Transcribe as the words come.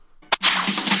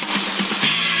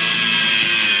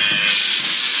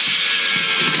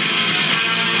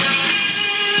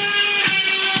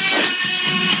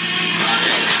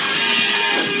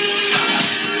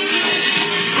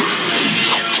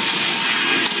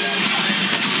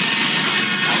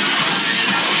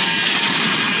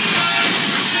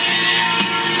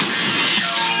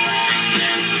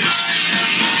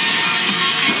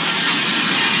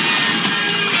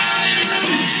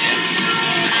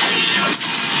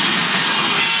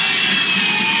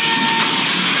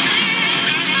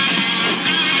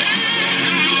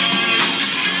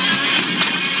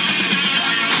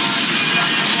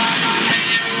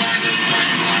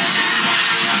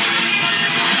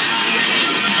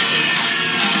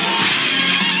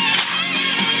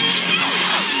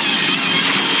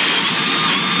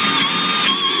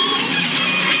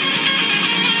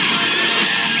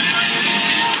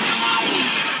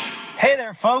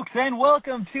folks, and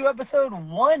welcome to episode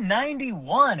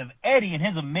 191 of Eddie and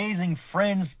His Amazing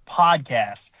Friends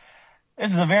podcast.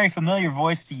 This is a very familiar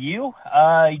voice to you.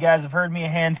 You guys have heard me a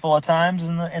handful of times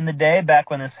in the day, back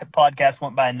when this podcast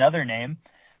went by another name.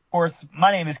 Of course,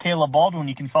 my name is Caleb Baldwin.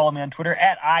 You can follow me on Twitter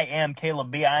at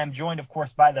 @IamCalebB. I am joined, of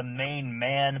course, by the main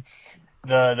man,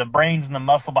 the brains and the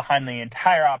muscle behind the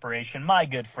entire operation, my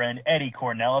good friend Eddie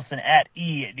Cornelison at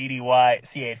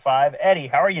EDDYC85. Eddie,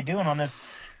 how are you doing on this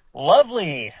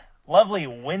lovely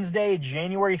Wednesday,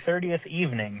 January 30th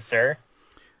evening, sir?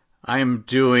 I am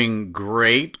doing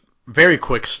great. Very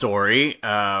quick story.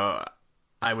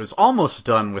 I was almost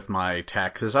done with my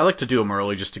taxes. I like to do them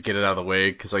early just to get it out of the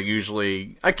way because I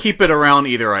keep it around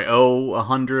either I owe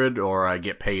 $100 or I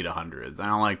get paid $100. I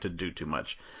don't like to do too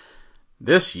much.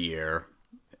 This year,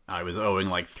 I was owing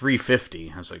like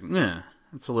 $350. I was like,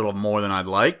 that's a little more than I'd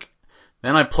like.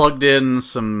 Then I plugged in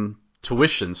some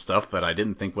tuition stuff that I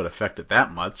didn't think would affect it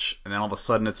that much, and then all of a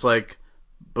sudden it's like,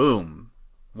 boom,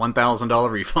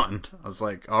 $1,000 refund. I was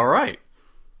like, all right,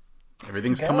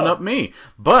 everything's coming up me.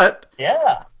 But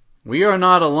yeah, we are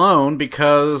not alone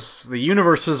because the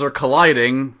universes are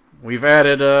colliding. We've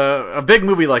added a big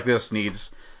movie like this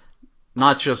needs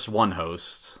not just one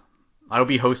host. I will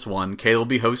be host 1, Kay will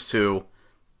be host 2,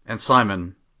 and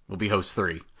Simon will be host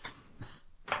 3.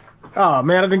 Oh,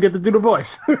 man, I didn't get to do the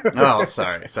voice. Oh,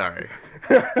 sorry.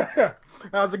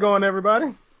 How's it going,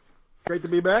 everybody? Great to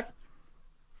be back.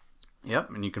 Yep,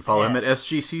 and you can follow him at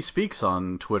SGC Speaks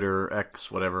on Twitter, X,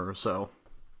 whatever, so.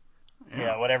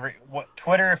 Yeah, whatever.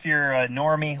 Twitter if you're a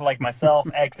normie like myself,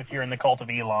 X if you're in the cult of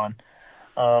Elon.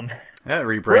 That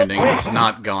rebranding has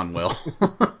not gone well.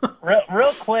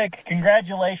 real quick,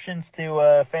 congratulations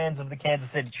to fans of the Kansas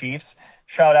City Chiefs.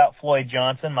 Shout out Floyd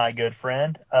Johnson, my good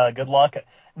friend. Good luck.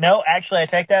 No, actually, I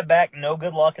take that back. No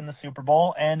good luck in the Super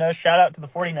Bowl. And shout out to the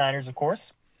 49ers, of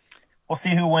course. We'll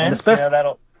see who wins. We'll see how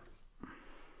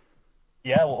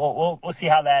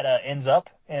that ends up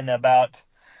in about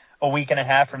a week and a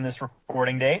half from this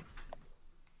recording date.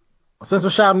 Since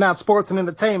we're shouting out sports and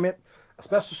entertainment, a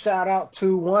special shout out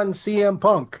to one CM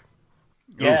Punk.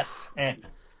 Yes, and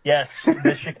yes,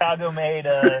 the Chicago-made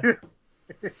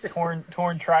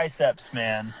torn triceps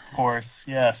man, of course.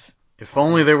 Yes. If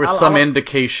only there was some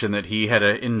indication that he had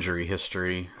an injury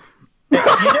history. You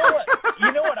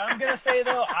know what I'm gonna say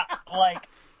though.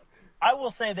 I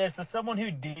will say this: as someone who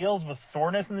deals with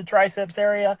soreness in the triceps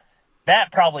area,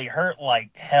 that probably hurt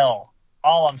like hell.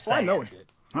 All I'm saying. Well, I know it did.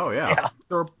 Oh yeah.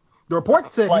 The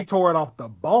report said he tore it off the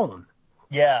bone.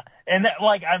 Yeah, and that,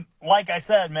 like I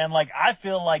said, man, I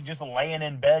feel like just laying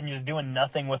in bed and just doing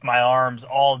nothing with my arms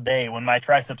all day when my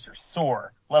triceps are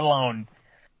sore. Let alone,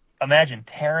 imagine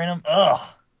tearing them. Ugh.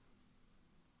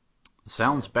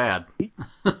 Sounds bad. He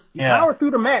powered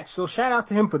through the match, so shout out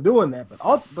to him for doing that.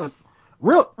 But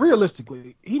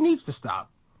realistically, he needs to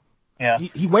stop. Yeah.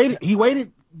 He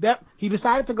waited. He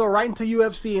decided to go right into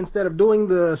UFC instead of doing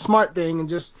the smart thing and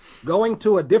just going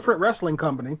to a different wrestling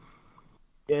company.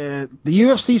 The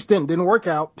UFC stint didn't work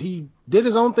out. He did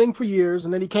his own thing for years,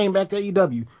 and then he came back to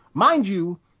AEW. Mind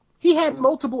you, he had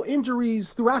multiple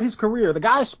injuries throughout his career. The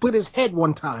guy split his head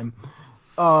one time,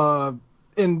 either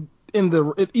in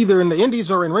the Indies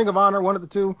or in Ring of Honor, one of the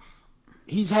two.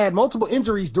 He's had multiple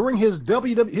injuries during his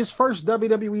first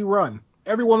WWE run.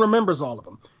 Everyone remembers all of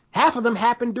them. Half of them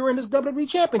happened during his WWE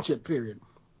Championship period.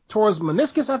 Towards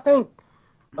meniscus, I think.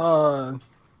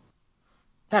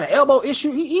 Had an elbow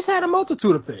issue. He's had a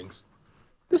multitude of things.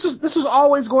 This was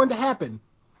always going to happen.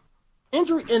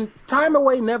 Injury and time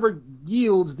away never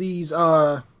yields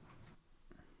you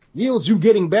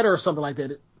getting better or something like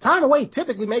that. Time away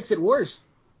typically makes it worse.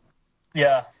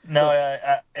 Yeah. No.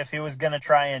 If he was gonna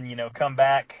try and come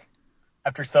back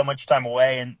after so much time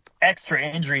away and extra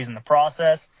injuries in the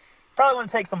process, probably want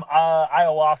to take some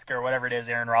ayahuasca or whatever it is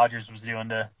Aaron Rodgers was doing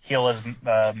to heal his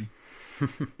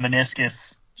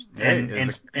meniscus. In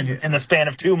the span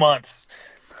of 2 months.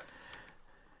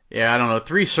 Yeah, I don't know.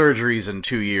 3 surgeries in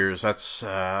 2 years. That's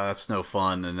no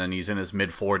fun. And then he's in his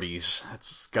mid-40s.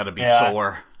 That's got to be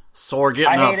sore getting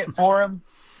up. I hate it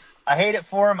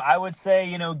for him. I would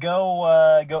say,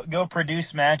 go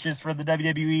produce matches for the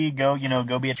WWE.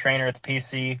 Go be a trainer at the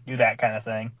PC. Do that kind of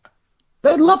thing.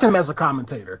 They love him as a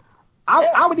commentator.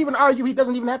 I would even argue he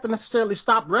doesn't even have to necessarily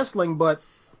stop wrestling, but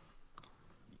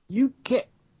you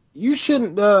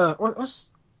shouldn't. Hold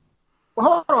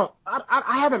on.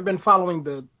 I haven't been following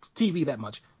the TV that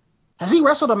much. Has he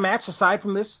wrestled a match aside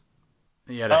from this?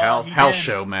 He had a house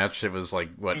show match. It was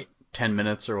 10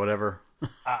 minutes or whatever.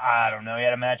 I don't know. He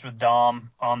had a match with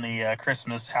Dom on the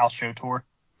Christmas house show tour.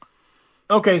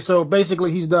 Okay, so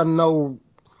basically he's done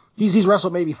he's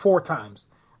wrestled maybe 4 times.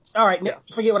 All right,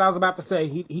 forget what I was about to say.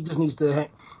 He just needs to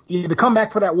either come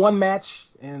back for that one match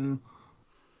and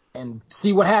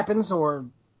see what happens, or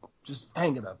just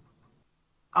hang it up.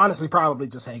 Honestly, probably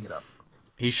just hang it up.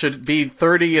 He should be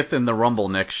 30th in the Rumble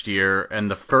next year, and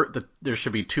there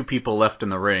should be 2 people left in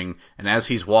the ring, and as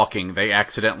he's walking, they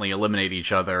accidentally eliminate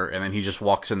each other, and then he just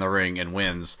walks in the ring and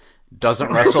wins.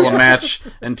 Doesn't wrestle a match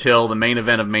until the main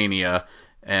event of Mania,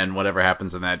 and whatever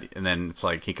happens in that, and then it's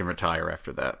like he can retire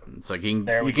after that. It's like he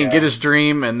can get his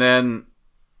dream, and then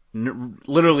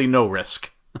literally no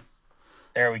risk.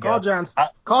 There we go.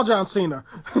 Call John Cena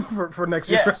for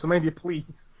next year's WrestleMania,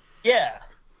 please. Yeah.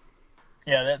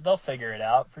 Yeah, they'll figure it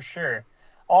out for sure.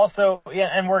 Also,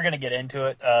 and we're going to get into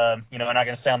it. I'm not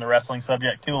going to stay on the wrestling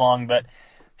subject too long, but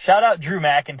shout out Drew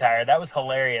McIntyre. That was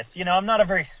hilarious. I'm not a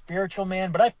very spiritual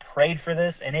man, but I prayed for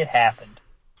this, and it happened.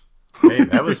 Hey,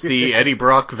 that was the Eddie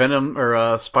Brock Venom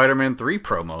or Spider-Man 3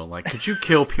 promo. Like, could you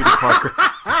kill Peter Parker?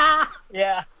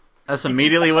 Yeah. That's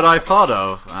immediately what I thought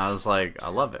of. I was like, I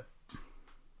love it.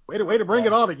 Way to bring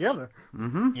it all together.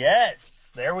 Mm-hmm.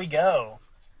 Yes, there we go.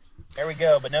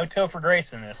 But no Topher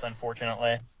Grace in this,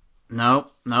 unfortunately.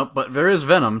 Nope, but there is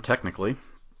Venom, technically.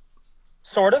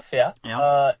 Sort of, yeah.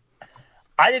 Yeah.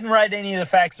 I didn't write any of the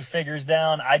facts or figures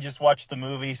down. I just watched the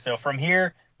movie, so from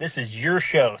here, this is your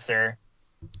show, sir.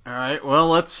 All right,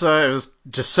 well, it was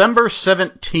December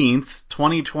 17th,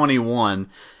 2021.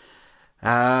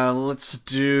 Let's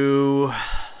do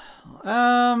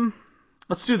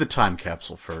the time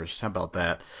capsule first. How about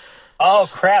that? Oh,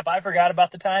 crap, I forgot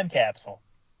about the time capsule.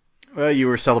 Well, you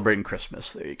were celebrating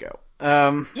Christmas. There you go.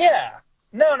 Yeah.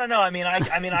 No. I mean,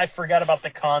 I forgot about the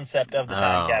concept of the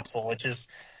time capsule, which is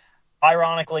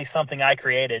ironically something I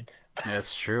created.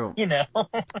 That's true.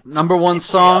 Number 1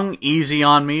 song, Easy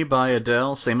on Me by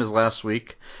Adele, same as last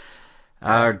week.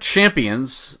 Our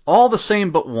champions, all the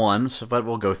same but one, but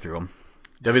we'll go through them.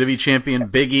 WWE Champion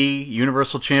Big E,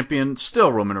 Universal Champion still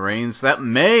Roman Reigns. That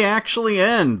may actually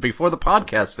end before the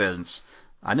podcast ends.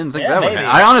 I didn't think that would happen.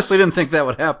 I honestly didn't think that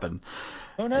would happen.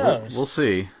 Who knows? We'll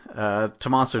see.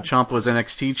 Tommaso Ciampa was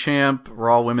NXT champ,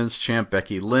 Raw Women's champ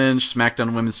Becky Lynch,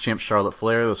 SmackDown Women's champ Charlotte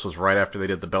Flair. This was right after they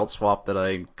did the belt swap that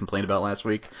I complained about last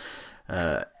week.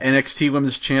 NXT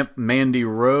Women's champ Mandy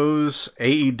Rose,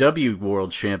 AEW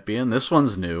World Champion. This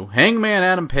one's new. Hangman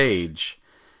Adam Page.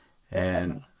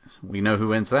 And we know who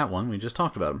wins that one. We just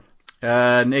talked about him.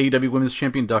 And AEW Women's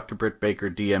Champion Dr. Britt Baker,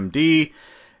 DMD.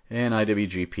 And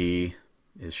IWGP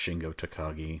is Shingo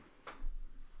Takagi.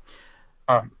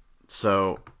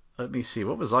 So, let me see.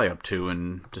 What was I up to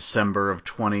in December of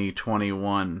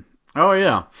 2021? Oh,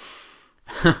 yeah.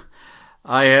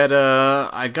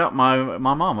 I got my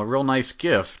mom a real nice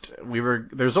gift.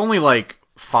 There's only like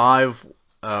 5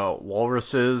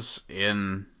 walruses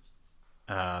in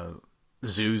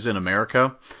zoos in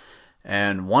America,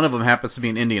 and one of them happens to be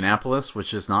in Indianapolis,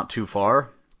 which is not too far.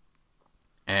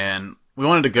 And we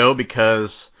wanted to go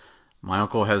because my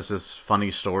uncle has this funny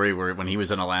story where when he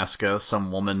was in Alaska,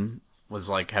 some woman was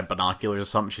like, had binoculars or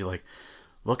something. She's like,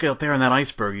 look out there in that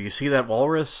iceberg. You see that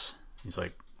walrus? He's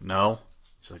like, no.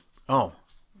 She's like, oh,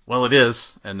 well, it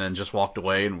is. And then just walked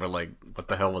away, and we're like, what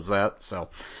the hell was that? So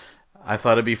I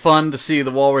thought it'd be fun to see the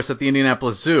walrus at the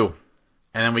Indianapolis Zoo.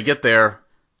 And then we get there,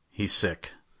 he's sick.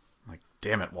 I'm like,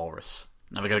 damn it, walrus.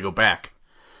 Now we gotta go back.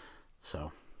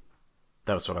 So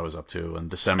that was what I was up to in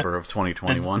December of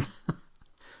 2021.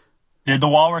 Did the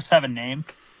walrus have a name?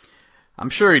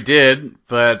 I'm sure he did,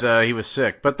 but he was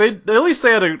sick. But at least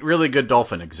they had a really good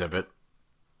dolphin exhibit.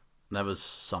 That was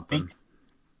something.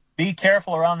 Be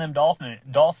careful around them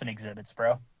dolphin exhibits,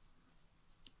 bro.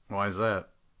 Why is that?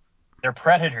 They're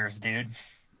predators, dude.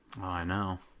 Oh, I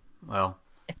know. Well,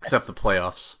 except the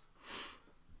playoffs.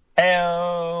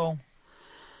 Heyo.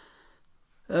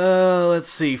 Let's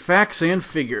see. Facts and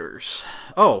figures.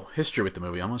 Oh, history with the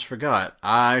movie. I almost forgot.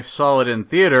 I saw it in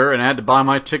theater and I had to buy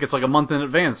my tickets like a month in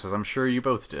advance, as I'm sure you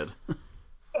both did.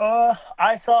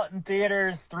 I saw it in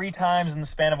theaters 3 times in the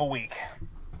span of a week.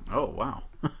 Oh, wow.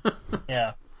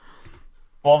 Yeah.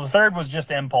 Well, the third was just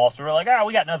impulse. We were like,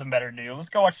 we got nothing better to do. Let's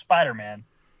go watch Spiderman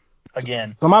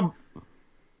again. So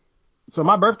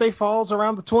my birthday falls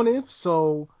around the 20th,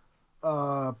 so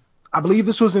I believe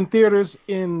this was in theaters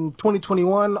in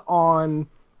 2021 on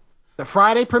the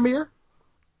Friday premiere.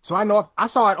 So I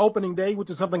saw it opening day, which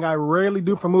is something I rarely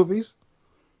do for movies.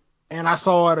 And I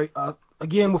saw it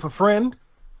again with a friend.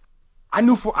 I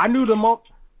knew from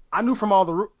all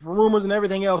the rumors and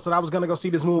everything else that I was going to go see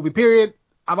this movie, period.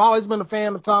 I've always been a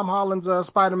fan of Tom Holland's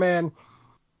Spider-Man,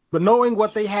 but knowing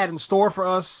what they had in store for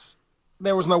us,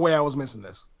 there was no way I was missing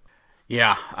this.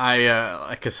 Yeah,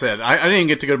 like I said, I didn't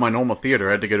get to go to my normal theater.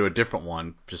 I had to go to a different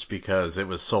one just because it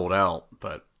was sold out.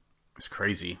 But It's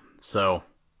crazy. So,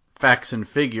 facts and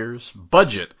figures.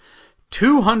 Budget,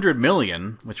 $200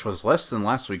 million, which was less than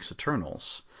last week's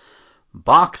Eternals.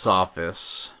 Box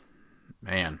office,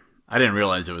 man, I didn't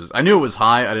realize it was. I knew it was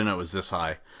high. I didn't know it was this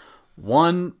high.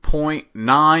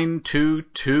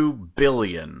 $1.922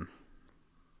 billion.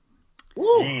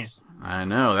 Jeez. I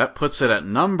know, that puts it at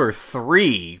number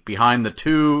 3 behind the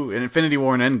two in Infinity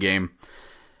War and Endgame.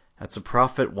 That's a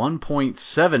profit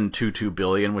 $1.722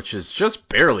 billion, which is just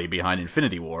barely behind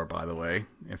Infinity War, by the way.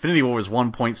 Infinity War was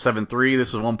 1.73, this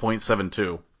is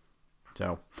 1.72.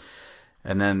 So,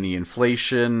 and then the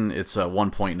inflation, it's a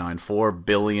 1.94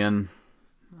 billion.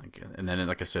 And then,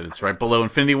 like I said, it's right below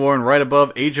Infinity War and right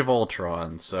above Age of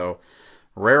Ultron. So,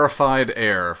 rarefied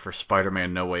air for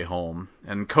Spider-Man No Way Home.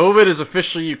 And COVID is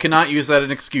officially, you cannot use that as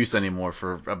an excuse anymore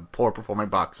for a poor performing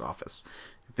box office.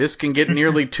 If this can get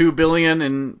nearly $2 billion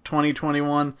in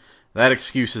 2021, that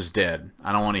excuse is dead.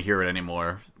 I don't want to hear it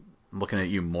anymore. I'm looking at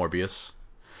you, Morbius.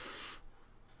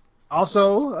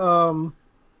 Also,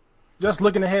 just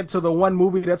looking ahead to the one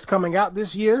movie that's coming out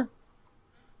this year,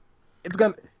 it's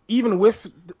gonna, even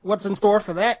with what's in store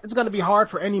for that, it's gonna be hard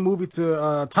for any movie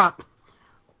to top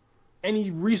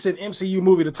any recent MCU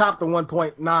movie to top the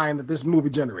 1.9 that this movie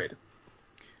generated.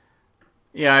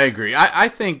 Yeah, I agree. I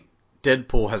think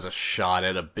Deadpool has a shot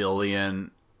at $1 billion.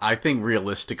 I think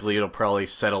realistically it'll probably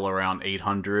settle around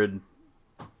 800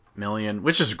 million,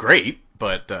 which is great,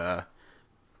 but I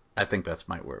think that's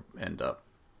might where it end up.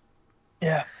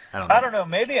 Yeah. I don't know.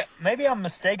 Maybe I'm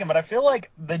mistaken, but I feel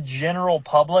like the general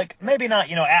public, maybe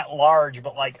not, at large,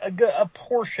 but like a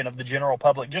portion of the general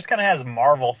public just kind of has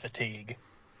Marvel fatigue.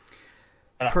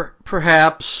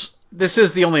 Perhaps this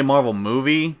is the only Marvel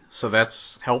movie, so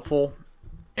that's helpful,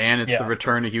 and it's the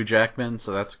return of Hugh Jackman,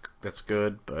 so that's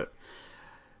good. But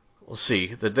we'll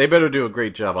see. They better do a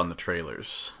great job on the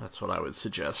trailers. That's what I would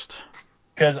suggest.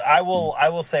 Because I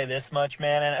will say this much,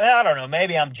 man, and I don't know.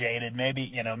 Maybe I'm jaded.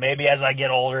 Maybe as I get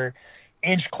older,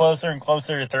 inch closer and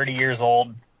closer to 30 years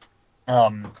old.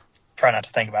 Try not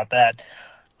to think about that.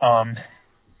 I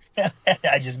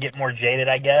just get more jaded,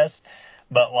 I guess.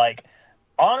 But like,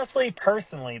 honestly,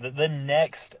 personally, the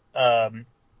next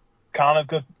comic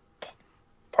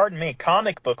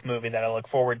book movie that I look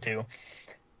forward to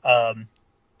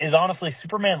is honestly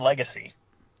Superman Legacy.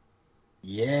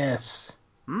 Yes.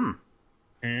 Mm-hmm.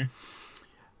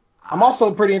 I'm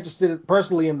also pretty interested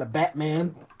personally in the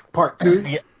Batman Part 2.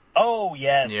 Yeah. Oh,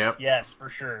 yes. Yep. Yes, for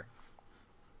sure.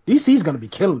 DC's going to be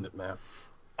killing it, man.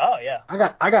 Oh, yeah.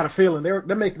 I got a feeling they're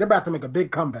about to make a big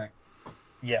comeback.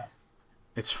 Yeah.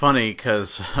 It's funny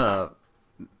because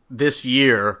this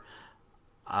year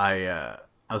I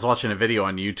was watching a video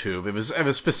on YouTube. It was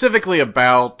specifically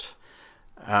about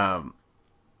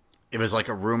it was like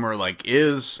a rumor, like,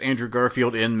 is Andrew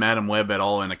Garfield in Madam Web at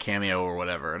all in a cameo or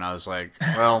whatever? And I was like,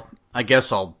 well, I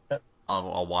guess I'll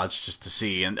watch just to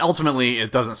see. And ultimately,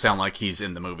 it doesn't sound like he's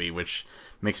in the movie, which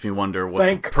makes me wonder what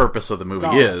the purpose of the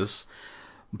movie is.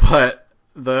 But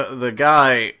the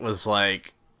guy was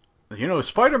like,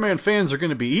 Spider-Man fans are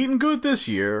going to be eating good this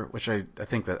year, which I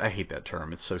think that I hate that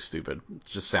term. It's so stupid. It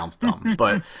just sounds dumb.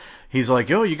 But he's like,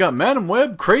 yo, you got Madam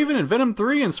Web, Kraven, and Venom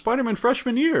 3, and Spider-Man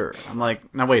Freshman Year. I'm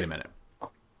like, now wait a minute.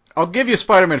 I'll give you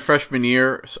Spider-Man Freshman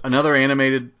Year, another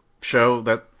animated show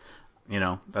that,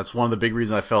 that's one of the big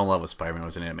reasons I fell in love with Spider-Man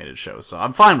was an animated show. So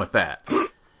I'm fine with that.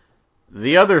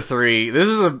 The other three, this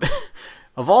is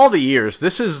of all the years,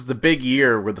 this is the big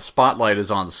year where the spotlight is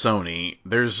on Sony.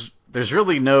 There's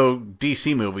really no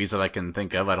DC movies that I can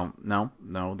think of. No,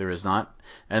 there is not.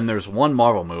 And there's one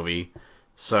Marvel movie.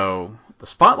 So the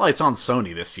spotlight's on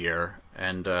Sony this year,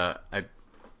 and I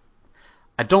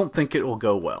don't think it will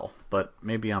go well, but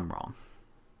maybe I'm wrong.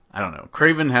 I don't know.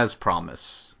 Kraven has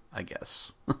promise, I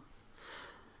guess.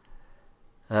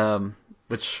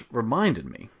 Which reminded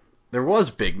me, there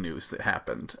was big news that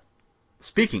happened.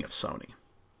 Speaking of Sony,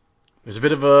 there's a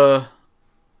bit of a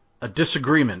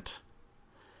disagreement.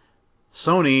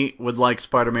 Sony would like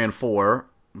Spider-Man 4,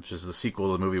 which is the sequel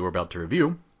to the movie we're about to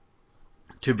review,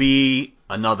 to be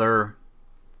another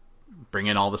bring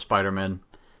in all the Spider-Men,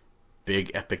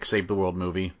 big epic save the world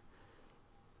movie.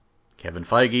 Kevin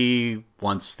Feige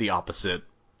wants the opposite,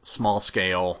 small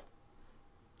scale,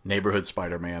 neighborhood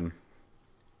Spider-Man.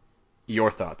 Your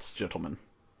thoughts, gentlemen?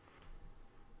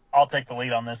 I'll take the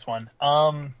lead on this one.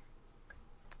 I'm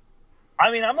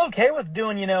okay with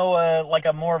doing, like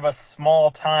a more of a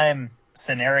small time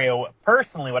scenario.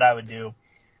 Personally, what I would do,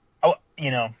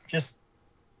 just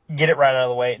get it right out of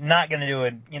the way. Not going to do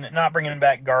it, not bringing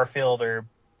back Garfield or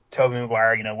Tobey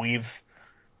Maguire.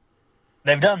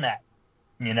 They've done that,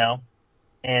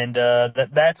 and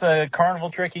that's a carnival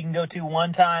trick you can go to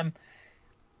one time.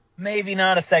 maybe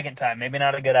not a second time. Maybe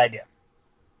not a good idea.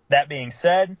 That being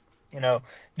said,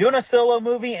 doing a solo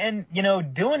movie and,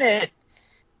 doing it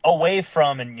away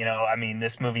from, and,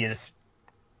 this movie is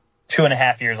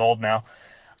 2.5 years old now,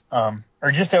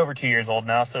 or just over 2 years old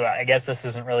now, so I guess this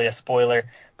isn't really a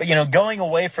spoiler. But, going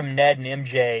away from Ned and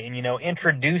MJ and,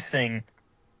 introducing,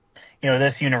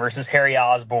 this universe is Harry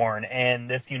Osborn and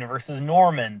this universe is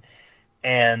Norman.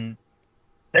 And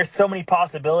there's so many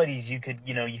possibilities you could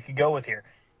go with here.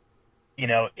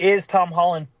 Is Tom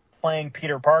Holland playing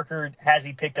Peter Parker? Has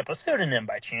he picked up a pseudonym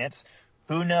by chance?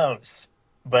 Who knows?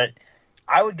 But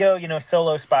I would go,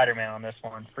 solo Spider-Man on this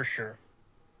one for sure.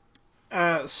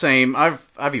 Same.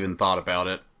 I've even thought about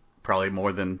it, probably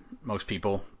more than most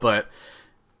people. But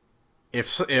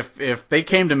if they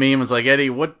came to me and was like,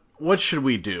 Eddie, what should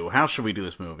we do? How should we do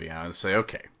this movie? I would say,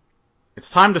 okay,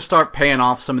 it's time to start paying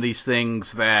off some of these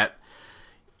things that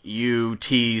you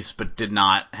teased but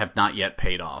have not yet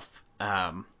paid off.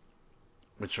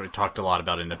 Which we talked a lot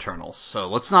about in Eternals. So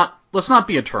let's not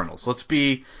be Eternals. Let's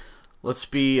be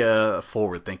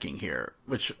forward thinking here.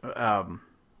 Which,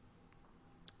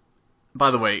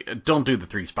 by the way, don't do the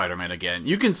 3 Spider-Man again.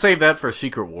 You can save that for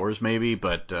Secret Wars maybe,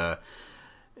 but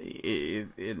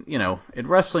in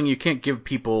wrestling you can't give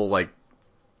people like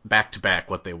back to back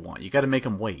what they want. You got to make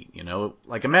them wait.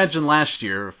 Like imagine last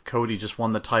year if Cody just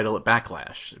won the title at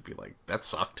Backlash. It'd be like that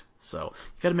sucked. So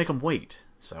you got to make them wait.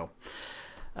 So.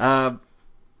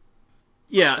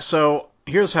 Yeah, so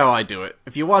here's how I do it.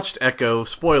 If you watched Echo,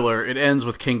 spoiler, it ends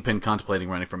with Kingpin contemplating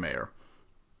running for mayor.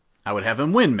 I would have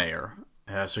him win mayor,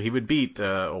 so he would beat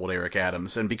old Eric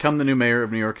Adams and become the new mayor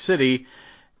of New York City,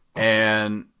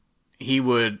 and he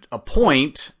would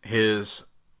appoint his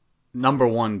number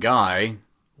one guy,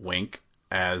 Wink,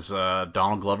 as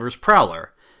Donald Glover's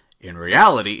Prowler. In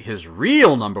reality, his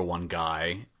real number one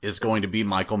guy is going to be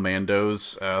Michael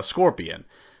Mando's Scorpion.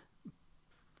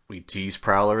 We tease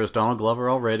Prowler as Donald Glover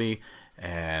already,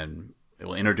 and it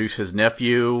will introduce his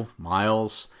nephew,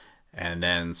 Miles, and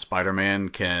then Spider-Man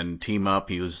can team up.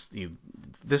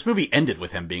 This movie ended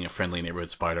with him being a friendly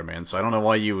neighborhood Spider-Man, so I don't know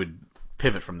why you would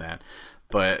pivot from that,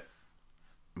 but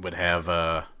would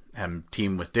have him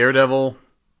team with Daredevil,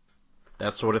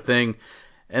 that sort of thing.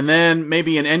 And then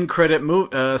maybe an end credit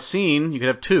scene, you could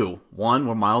have 2. One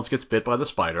where Miles gets bit by the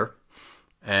spider,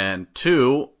 and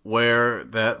 2, where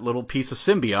that little piece of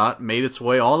symbiote made its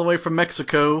way all the way from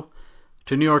Mexico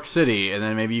to New York City, and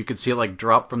then maybe you could see it like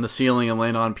drop from the ceiling and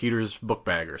land on Peter's book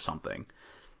bag or something.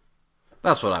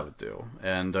 That's what I would do,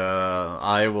 and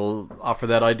I will offer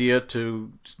that idea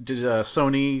to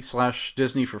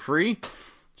Sony/Disney for free.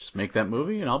 Just make that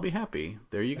movie, and I'll be happy.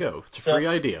 There you go. It's a free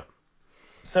idea.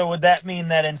 So would that mean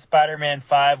that in Spider-Man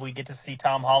 5 we get to see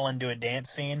Tom Holland do a dance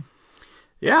scene?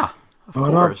 Yeah. Of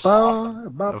course.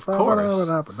 Awesome. Of course.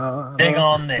 Dig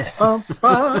on this.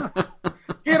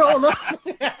 Get on up.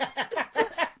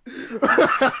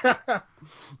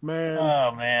 Man.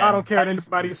 Oh, man. I don't care what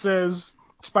anybody says.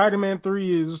 Spider-Man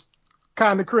 3 is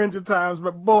kind of cringe at times,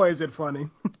 but boy, is it funny.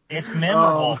 It's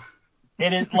memorable.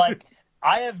 It is like,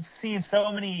 I have seen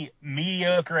so many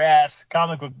mediocre-ass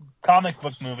comic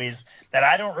book movies that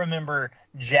I don't remember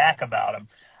jack about them.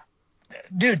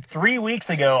 Dude, 3 weeks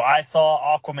ago, I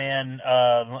saw Aquaman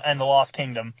and the Lost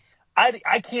Kingdom.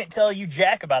 I can't tell you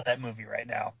jack about that movie right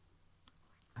now.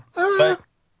 But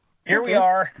here we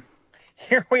are.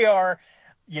 Here we are,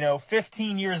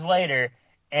 15 years later,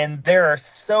 and there are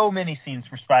so many scenes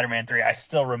from Spider-Man 3 I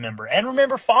still remember, and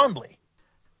remember fondly.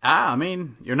 I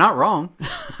mean, you're not wrong.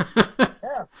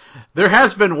 Yeah. There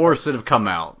has been worse that have come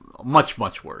out. Much,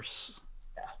 much worse.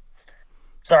 Yeah.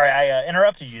 Sorry, I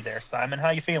interrupted you there, Simon. How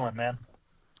you feeling, man?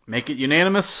 Make it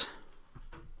unanimous?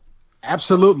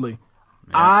 Absolutely. Yeah.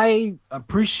 I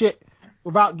appreciate,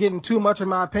 without getting too much of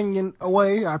my opinion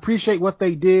away, I appreciate what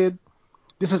they did.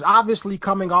 This is obviously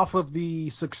coming off of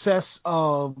the success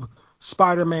of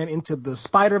Spider-Man Into the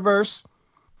Spider-Verse,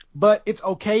 but it's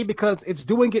okay because it's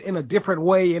doing it in a different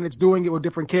way and it's doing it with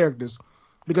different characters.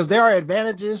 Because there are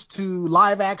advantages to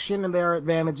live action and there are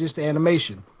advantages to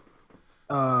animation.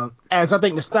 As I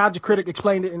think Nostalgia Critic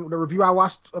explained it in the review I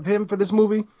watched of him for this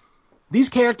movie, these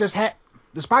characters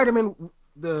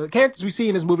the characters we see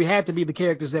in this movie had to be the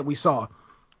characters that we saw,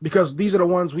 because these are the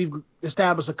ones we've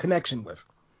established a connection with.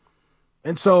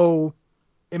 And so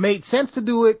it made sense to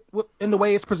do it in the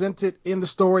way it's presented in the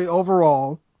story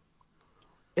overall.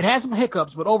 It has some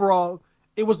hiccups, but overall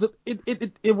it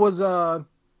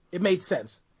made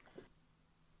sense.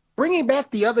 Bringing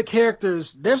back the other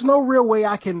characters, there's no real way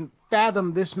I can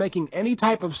fathom this making any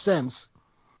type of sense.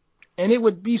 And it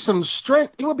would be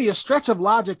a stretch of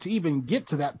logic to even get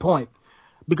to that point,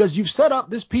 because you've set up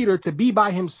this Peter to be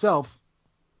by himself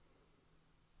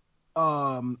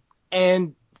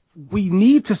And we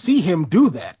need to see him do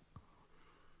that.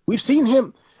 We've seen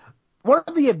him. One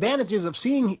of the advantages of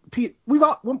seeing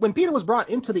when Peter was brought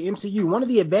into the MCU, one of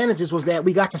the advantages was that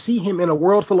we got to see him in a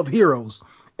world full of heroes,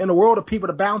 in a world of people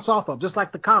to bounce off of, just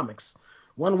like the comics.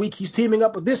 One week he's teaming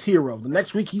up with this hero, the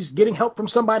next week he's getting help from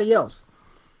somebody else,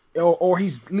 or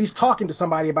he's at least talking to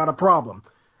somebody about a problem.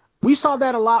 We saw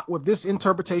that a lot with this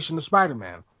interpretation of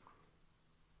Spider-Man,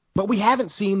 but we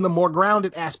haven't seen the more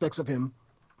grounded aspects of him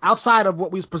outside of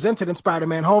what was presented in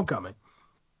Spider-Man: Homecoming.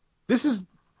 This is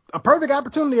a perfect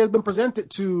opportunity has been presented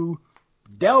to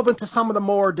delve into some of the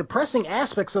more depressing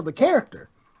aspects of the character.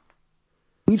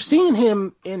 We've seen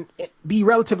him be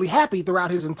relatively happy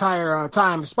throughout his entire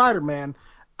time as Spider-Man.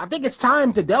 I think it's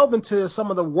time to delve into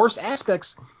some of the worst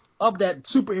aspects of that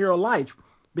superhero life,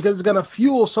 because it's going to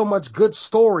fuel so much good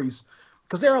stories.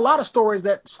 Because there are a lot of stories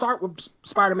that start with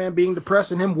Spider-Man being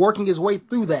depressed and him working his way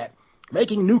through that,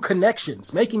 making new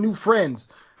connections, making new friends,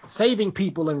 saving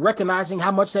people, and recognizing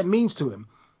how much that means to him.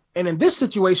 And in this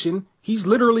situation, he's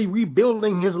literally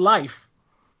rebuilding his life.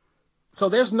 So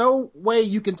there's no way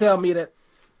you can tell me that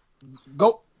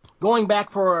going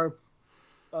back for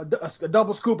a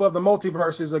double scoop of the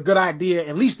multiverse is a good idea,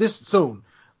 at least this soon.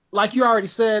 Like you already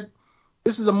said,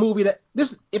 this is a movie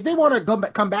if they want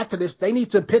to come back to this, they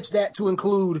need to pitch that to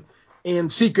include in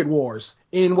Secret Wars,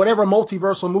 in whatever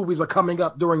multiversal movies are coming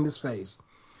up during this phase.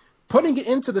 Putting it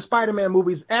into the Spider-Man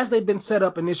movies as they've been set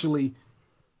up initially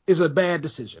is a bad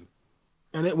decision,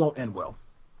 and it won't end well.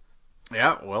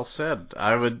 Yeah, well said.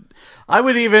 I would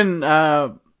even,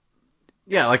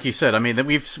 like you said. I mean,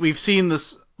 we've seen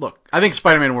this. Look, I think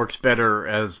Spider-Man works better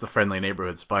as the friendly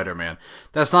neighborhood Spider-Man.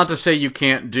 That's not to say you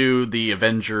can't do the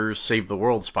Avengers Save the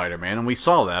World Spider-Man, and we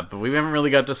saw that, but we haven't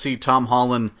really got to see Tom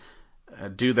Holland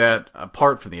do that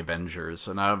apart from the Avengers,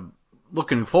 and I'm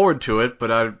looking forward to it,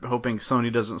 but I'm hoping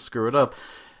Sony doesn't screw it up.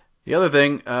 The other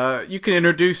thing, you can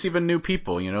introduce even new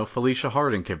people. You know, Felicia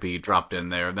Harden could be dropped in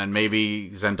there. Then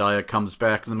maybe Zendaya comes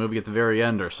back in the movie at the very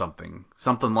end or something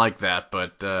like that.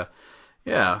 But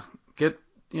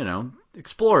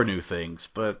explore new things.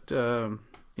 But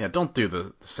don't do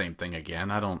the same thing again.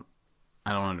 I don't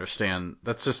understand.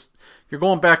 That's just, you're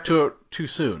going back to it too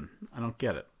soon. I don't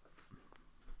get it.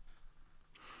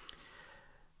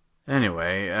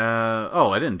 Anyway,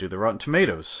 I didn't do the Rotten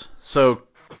Tomatoes. So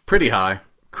pretty high.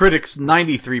 Critics,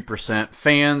 93%.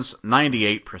 Fans,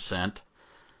 98%.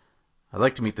 I'd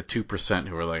like to meet the 2%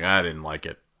 who are like, I didn't like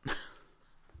it.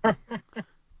 All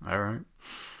right.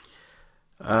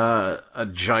 A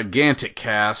gigantic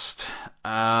cast.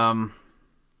 I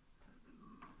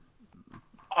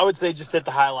would say just hit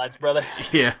the highlights, brother.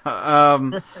 Yeah.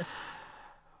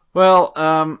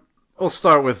 We'll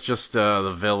start with just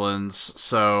the villains.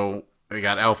 So we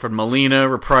got Alfred Molina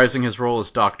reprising his role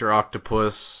as Dr.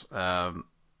 Octopus.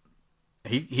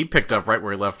 He picked up right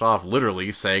where he left off,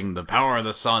 literally saying the power of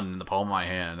the sun in the palm of my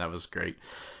hand. That was great.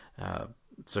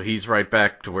 So he's right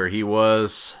back to where he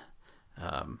was.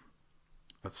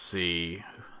 Let's see.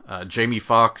 Jamie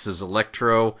Foxx is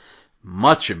Electro,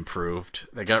 much improved.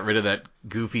 They got rid of that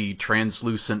goofy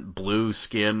translucent blue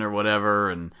skin or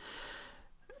whatever, and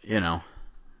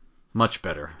much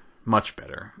better.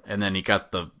 And then he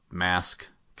got the mask,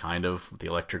 kind of, with the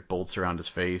electric bolts around his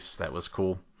face. That was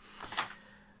cool.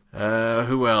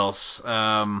 Who else? We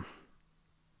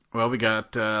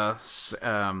got, let's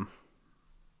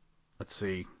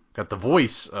see, got the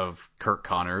voice of Kirk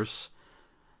Connors.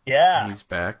 Yeah. He's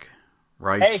back.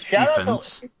 Rice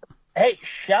Stephens.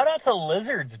 Shout out to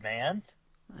lizards, man.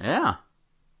 Yeah.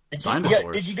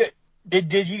 Dinosaurs.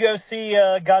 Did you go see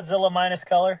Godzilla minus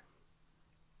color?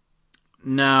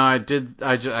 No, I did.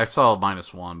 I saw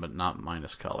 -1, but not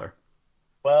minus color.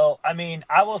 Well, I mean,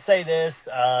 I will say this.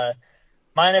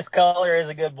 Minus color is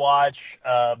a good watch,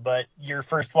 but your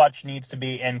first watch needs to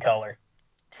be in color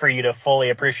for you to fully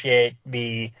appreciate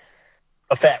the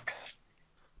effects.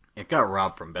 It got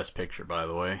robbed from Best Picture, by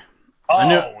the way. Oh, I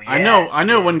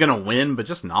know it wasn't gonna win, but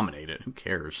just nominate it. Who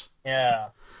cares? Yeah.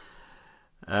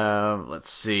 Let's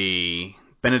see.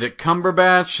 Benedict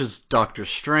Cumberbatch is Doctor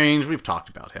Strange. We've talked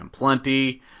about him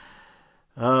plenty.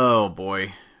 Oh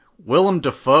boy. Willem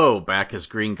Dafoe back as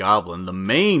Green Goblin, the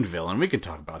main villain. We could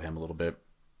talk about him a little bit.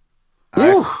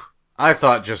 I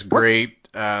thought just great.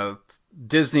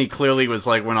 Disney clearly was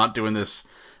like, we're not doing this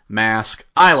mask.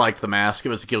 I liked the mask. It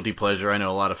was a guilty pleasure. I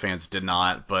know a lot of fans did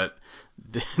not, but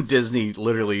Disney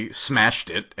literally smashed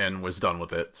it and was done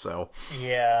with it. So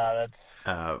yeah, that's.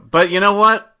 But you know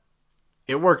what?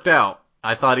 It worked out.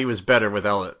 I thought he was better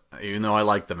without it. Even though I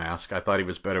liked the mask, I thought he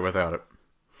was better without it.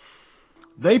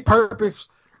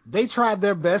 They tried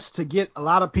their best to get a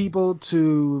lot of people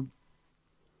to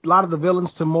a lot of the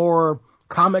villains to more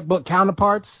comic book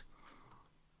counterparts.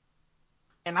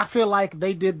 And I feel like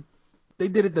they did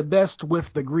it the best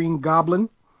with the Green Goblin,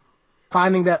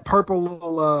 finding that purple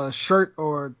little shirt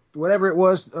or whatever it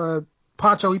was,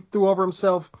 poncho he threw over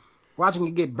himself, watching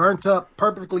it get burnt up,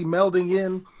 perfectly melding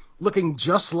in, looking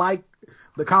just like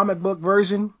the comic book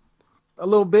version a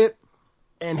little bit,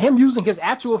 and him using his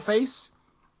actual face,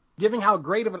 giving how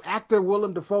great of an actor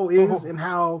Willem Dafoe is, and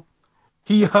how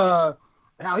he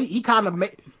kind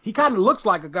of looks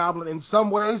like a goblin in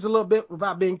some ways a little bit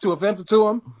without being too offensive to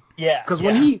him. Yeah. Because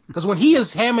when he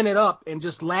is hamming it up and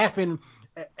just laughing,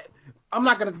 I'm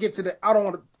not gonna get to the. I don't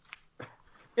want to.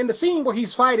 In the scene where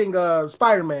he's fighting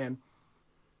Spider-Man,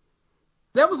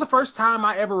 that was the first time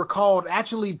I ever recalled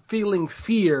actually feeling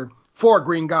fear for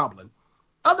Green Goblin.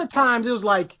 Other times it was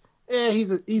like,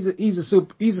 he's a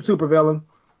super villain.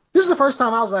 This is the first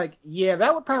time I was like, yeah,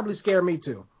 that would probably scare me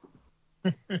too.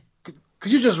 Because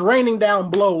you're just raining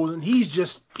down blows and he's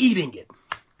just eating it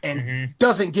and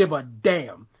doesn't give a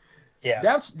damn.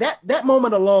 Yeah. That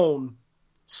moment alone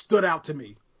stood out to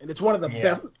me, and it's one of the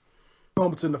best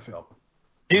moments in the film.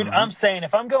 Dude, I'm saying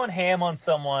if I'm going ham on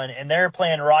someone and they're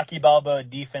playing Rocky Balboa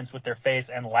defense with their face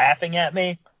and laughing at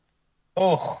me,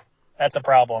 oh, that's a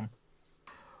problem.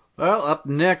 Well, up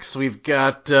next we've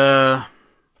got. I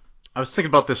was thinking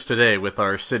about this today with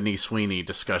our Sydney Sweeney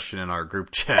discussion in our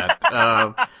group chat.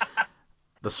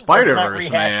 The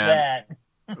Spider-Verse, man. That.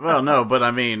 Well, no, but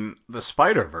I mean, the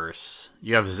Spider-Verse.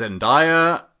 You have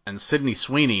Zendaya and Sydney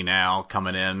Sweeney now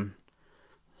coming in.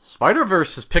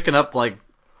 Spider-Verse is picking up, like,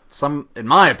 in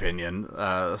my opinion,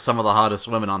 some of the hottest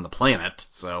women on the planet.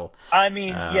 So I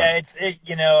mean,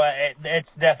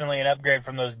 it's definitely an upgrade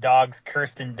from those dogs,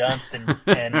 Kirsten Dunst and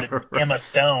right. Emma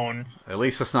Stone. At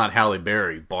least it's not Halle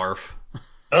Berry, barf.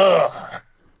 Ugh.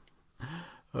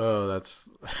 Oh, that's.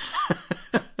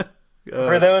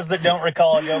 For those that don't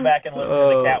recall, go back and listen to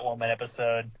the Catwoman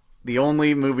episode. The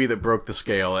only movie that broke the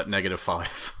scale at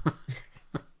 -5.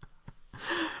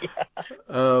 Yeah.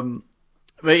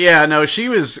 But yeah, no, she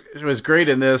was great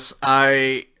in this.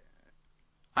 I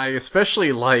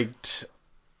especially liked,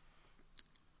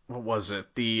 what was it?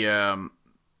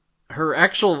 Her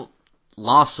actual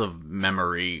loss of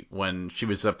memory when she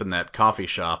was up in that coffee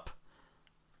shop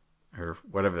or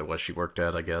whatever it was she worked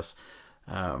at, I guess.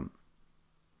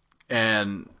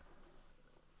 And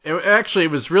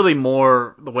it was really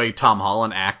more the way Tom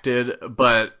Holland acted,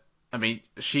 but I mean,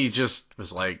 she just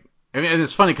was like, and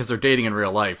it's funny because they're dating in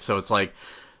real life, so it's like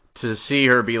to see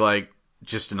her be like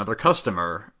just another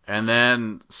customer, and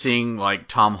then seeing like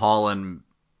Tom Holland,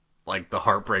 like the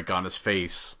heartbreak on his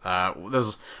face. That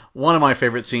was one of my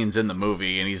favorite scenes in the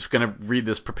movie, and he's gonna read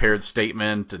this prepared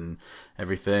statement and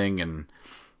everything, and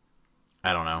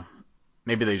I don't know.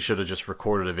 Maybe they should have just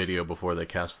recorded a video before they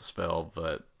cast the spell,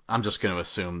 but I'm just going to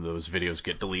assume those videos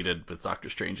get deleted with Doctor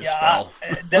Strange's spell.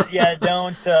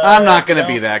 Don't. I'm not going to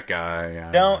be that guy.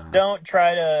 Don't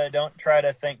try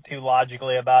to think too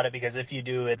logically about it, because if you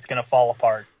do, it's going to fall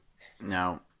apart.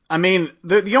 No, I mean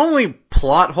the only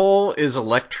plot hole is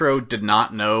Electro did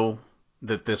not know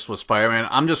that this was Spider-Man.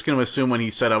 I'm just going to assume when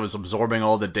he said I was absorbing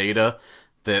all the data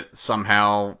that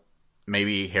somehow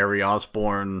maybe Harry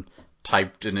Osborn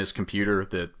typed in his computer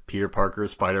that Peter Parker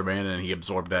is Spider-Man and he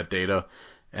absorbed that data.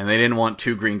 And they didn't want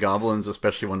two Green Goblins,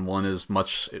 especially when one is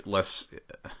much less.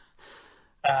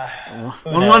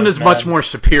 One is much more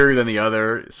superior than the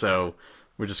other. So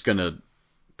we're just gonna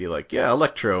be like, yeah,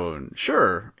 Electro, and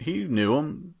sure, he knew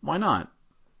him. Why not?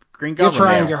 Green Goblin. You're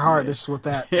trying your hardest with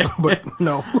that, but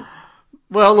no.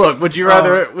 Well, look, would you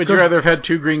rather have had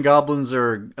two Green Goblins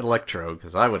or Electro?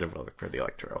 Because I would have voted for the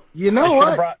Electro. You know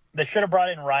what? They should have brought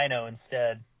in Rhino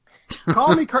instead.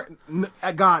 Call me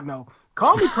God, no.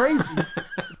 Call me crazy,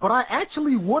 but I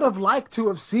actually would have liked to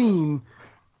have seen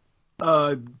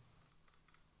Willem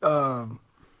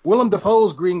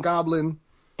Dafoe's Green Goblin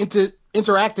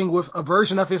interacting with a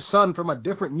version of his son from a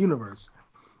different universe.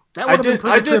 That would have been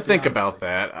pretty trippy, I did think about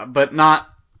that, but not.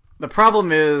 The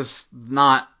problem is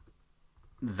not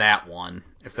that one,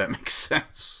 if that makes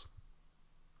sense.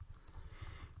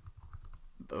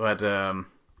 But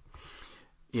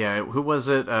yeah, who was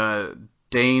it?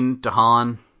 Dane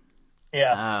DeHaan.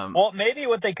 Yeah. Well, maybe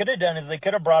what they could have done is they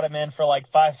could have brought him in for like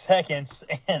 5 seconds,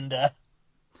 and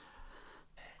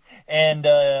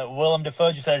Willem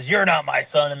Dafoe just says, "You're not my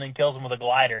son," and then kills him with a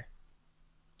glider.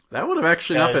 That would have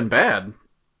actually not been bad.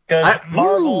 Because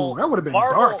Marvel, that would have been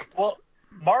dark. Well,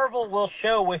 Marvel will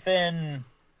show within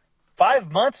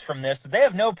 5 months from this that they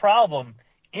have no problem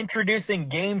introducing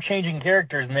game-changing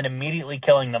characters and then immediately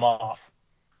killing them off.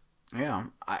 Yeah,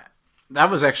 that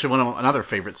was actually another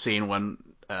favorite scene when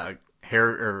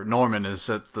Norman is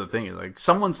that's the thing. Like,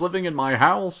 someone's living in my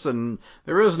house, and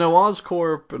there is no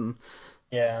Oscorp, and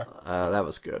Yeah. That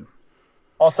was good.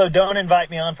 Also, don't invite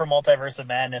me on for Multiverse of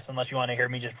Madness unless you want to hear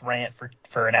me just rant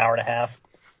for an hour and a half.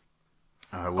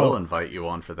 I will invite you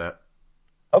on for that.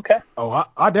 Okay. Oh,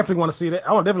 I definitely want to see that.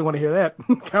 I definitely want to hear that.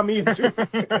 Count me in too.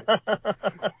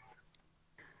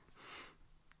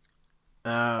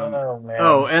 Oh, man.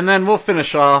 Oh, and then we'll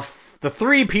finish off the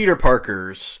 3 Peter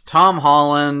Parkers: Tom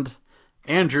Holland,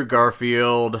 Andrew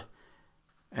Garfield,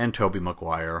 and Tobey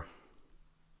Maguire.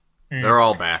 They're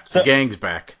all back. The gang's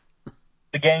back.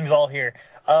 The gang's all here.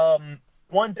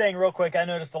 One thing real quick, I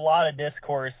noticed a lot of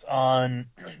discourse on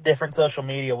different social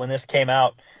media when this came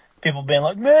out. People being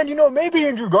like, man, maybe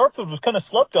Andrew Garfield was kind of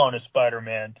slept on as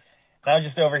Spider-Man. And I was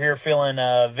just over here feeling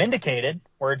vindicated,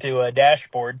 word to a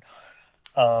dashboard,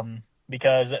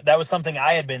 because that was something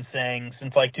I had been saying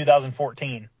since like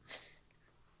 2014.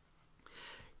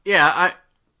 Yeah,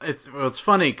 it's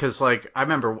funny because like I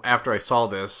remember after I saw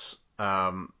this,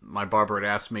 my barber had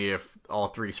asked me if all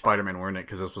 3 Spider-Men were in it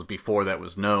because this was before that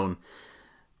was known,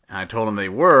 and I told him they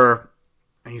were.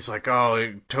 And he's like,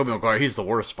 "Oh, Tobey Maguire, he's the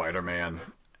worst Spider-Man,"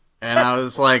 and I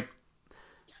was like,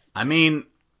 "I mean,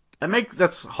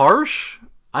 that's harsh.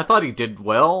 I thought he did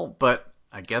well, but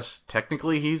I guess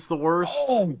technically he's the worst."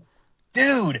 Oh,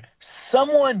 dude,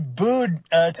 someone booed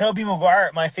Tobey Maguire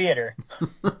at my theater.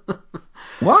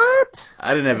 What?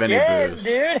 I didn't have any boos.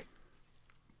 Dude.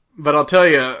 But I'll tell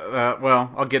you,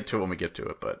 I'll get to it when we get to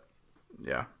it, but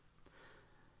yeah.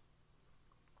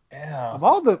 Yeah. Of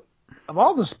all the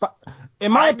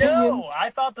in my opinion, I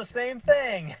thought the same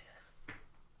thing.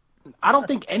 I don't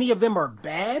think any of them are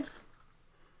bad.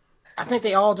 I think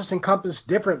they all just encompass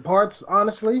different parts,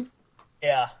 honestly.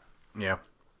 Yeah. Yeah.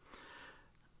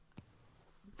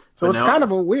 So it's kind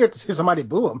of weird to see somebody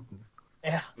boo him.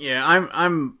 Yeah. Yeah,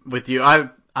 I'm with you. I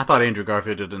thought Andrew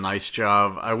Garfield did a nice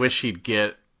job. I wish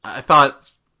I thought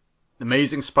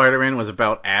Amazing Spider-Man was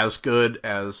about as good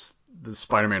as the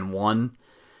Spider-Man 1,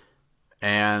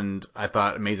 and I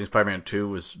thought Amazing Spider-Man 2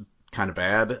 was kind of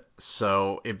bad,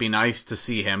 so it'd be nice to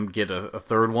see him get a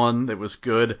third one that was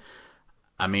good.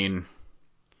 I mean,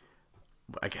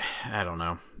 I don't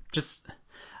know.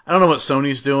 I don't know what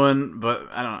Sony's doing, but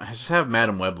I don't know. Just have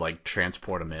Madam Web like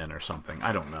transport him in or something.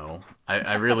 I don't know.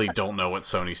 I really don't know what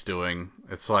Sony's doing.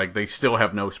 It's like they still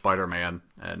have no Spider-Man,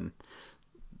 and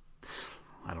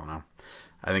I don't know.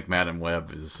 I think Madam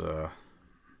Web is the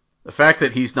fact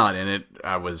that he's not in it.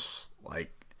 I was like,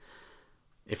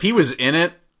 if he was in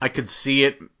it, I could see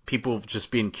it. People just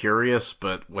being curious,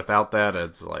 but without that,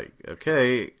 it's like,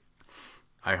 okay.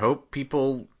 I hope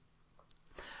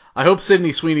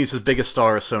Sydney Sweeney's as big a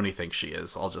star as Sony thinks she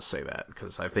is. I'll just say that,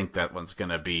 because I think that one's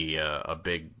going to be a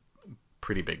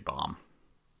pretty big bomb.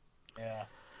 Yeah.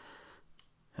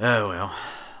 Oh, well.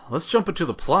 Let's jump into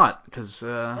the plot, because...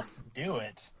 let's do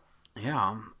it.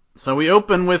 Yeah. So we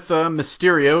open with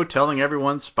Mysterio telling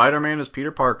everyone Spider-Man is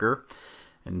Peter Parker,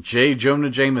 and J. Jonah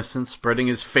Jameson spreading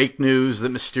his fake news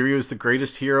that Mysterio is the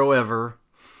greatest hero ever.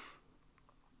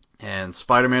 And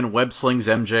Spider-Man web slings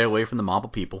MJ away from the mob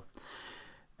of people.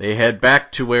 They head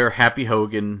back to where Happy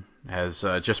Hogan has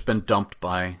just been dumped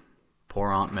by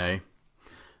poor Aunt May.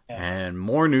 Yeah. And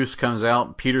more news comes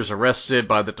out. Peter's arrested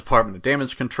by the Department of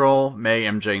Damage Control. May,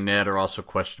 MJ, and Ned are also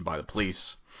questioned by the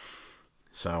police.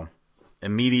 So,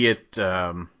 immediate,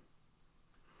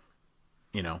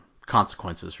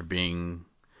 consequences for being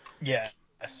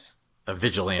a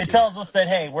vigilante. It tells us that,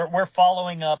 hey, we're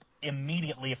following up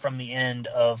immediately from the end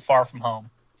of Far From Home.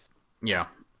 Yeah.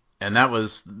 And that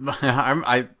was,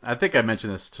 I think I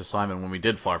mentioned this to Simon when we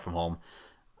did Far From Home.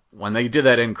 When they did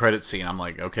that end credit scene, I'm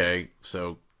like, okay,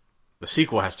 so the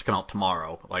sequel has to come out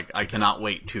tomorrow. Like, I cannot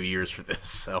wait 2 years for this.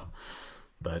 So,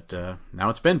 but now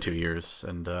it's been 2 years,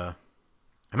 and I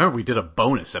remember we did a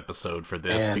bonus episode for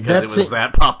this because it was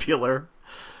that popular.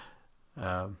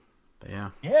 But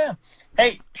yeah. Yeah.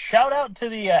 Hey, shout out to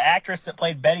the actress that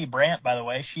played Betty Brant, by the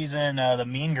way. She's in the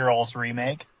Mean Girls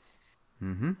remake.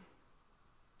 Mm-hmm.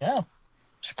 Yeah.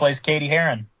 She plays Katie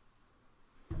Heron.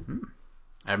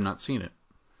 I have not seen it.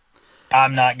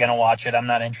 I'm not going to watch it. I'm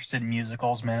not interested in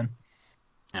musicals, man.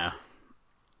 Yeah.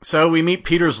 So we meet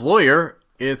Peter's lawyer.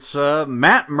 It's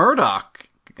Matt Murdock.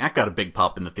 That got a big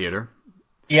pop in the theater.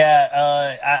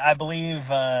 Yeah, I believe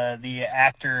the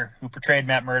actor who portrayed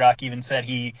Matt Murdock even said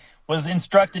he was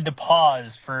instructed to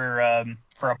pause for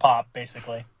a pop,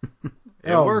 basically.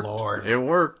 It worked. Lord. It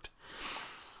worked.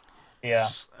 Yeah.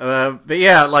 But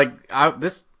yeah, like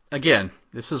this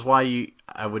is why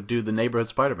I would do the neighborhood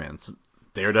Spider-Mans.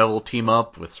 Daredevil team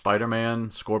up with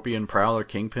Spider-Man, Scorpion, Prowler,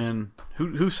 Kingpin.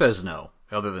 Who says no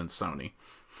other than Sony?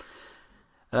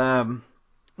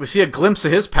 We see a glimpse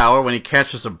of his power when he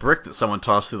catches a brick that someone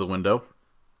tossed through the window.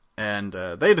 And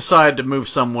they decide to move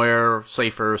somewhere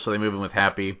safer, so they move in with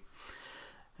Happy.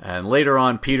 And later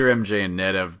on, Peter, MJ, and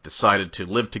Ned have decided to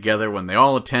live together when they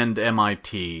all attend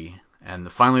MIT.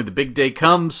 And finally the big day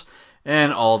comes,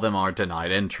 and all of them are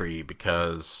denied entry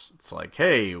because it's like,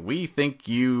 hey, we think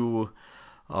you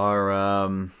are,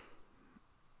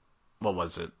 what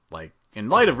was it? Like, in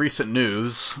light of recent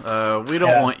news, we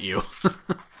don't want you.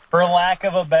 For lack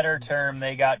of a better term,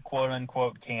 they got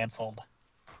quote-unquote canceled.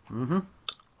 Mm-hmm.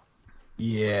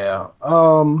 Yeah.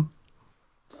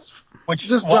 Which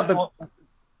just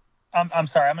I'm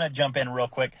sorry, I'm going to jump in real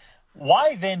quick.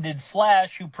 Why then did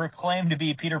Flash, who proclaimed to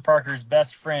be Peter Parker's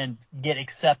best friend, get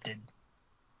accepted?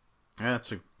 Yeah,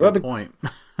 that's a good point.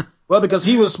 Well, because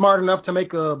he was smart enough to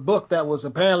make a book that was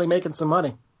apparently making some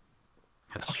money.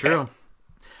 That's true.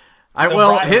 His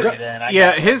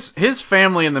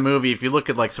family in the movie, if you look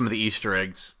at like some of the Easter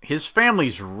eggs, his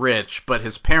family's rich, but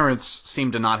his parents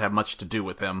seem to not have much to do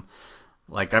with him.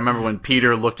 Like, I remember when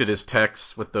Peter looked at his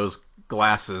texts with those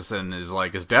glasses and is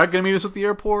like, is Dad going to meet us at the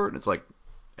airport? And it's like,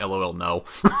 LOL, no.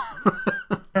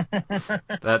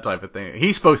 That type of thing.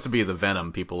 He's supposed to be the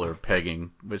Venom people are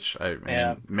pegging, which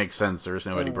makes sense. There's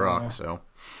no Eddie Brock, so.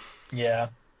 Yeah.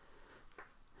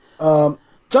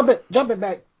 Jumping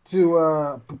back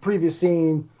to the previous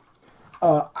scene,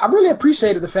 I really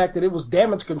appreciated the fact that it was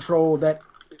Damage Control that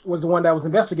was the one that was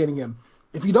investigating him.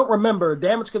 If you don't remember,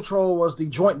 Damage Control was the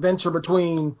joint venture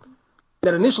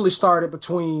that initially started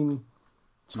between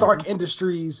Stark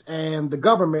Industries and the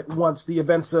government once the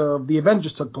events of the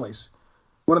Avengers took place.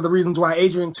 One of the reasons why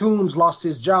Adrian Toomes lost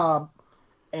his job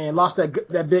and lost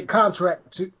that big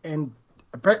contract and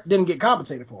didn't get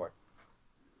compensated for it.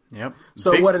 Yep.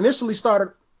 So what initially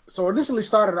started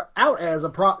out as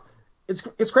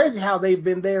it's crazy how they've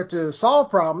been there to solve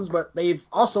problems, but they've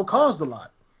also caused a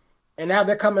lot. And now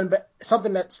they're coming back.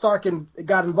 Something that Stark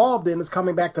got involved in is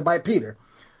coming back to bite Peter.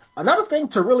 Another thing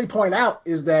to really point out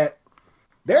is that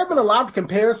there have been a lot of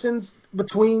comparisons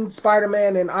between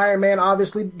Spider-Man and Iron Man,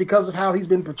 obviously, because of how he's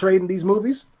been portrayed in these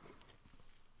movies.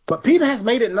 But Peter has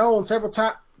made it known several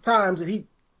times that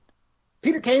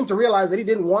Peter came to realize that he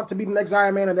didn't want to be the next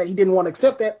Iron Man and that he didn't want to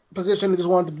accept that position and just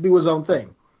wanted to do his own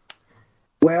thing.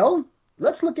 Well,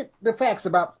 let's look at the facts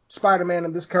about Spider-Man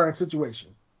in this current situation.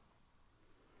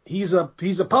 He's a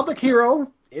public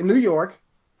hero in New York.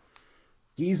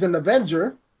 He's an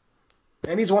Avenger,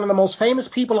 and he's one of the most famous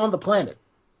people on the planet.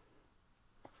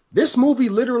 This movie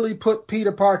literally put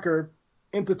Peter Parker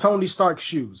into Tony Stark's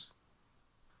shoes.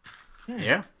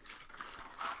 Yeah.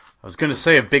 I was going to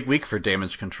say a big week for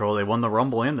Damage Control. They won the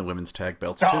Rumble and the women's tag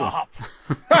belts, too.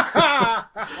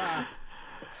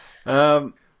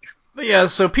 But yeah,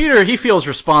 so Peter, he feels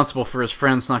responsible for his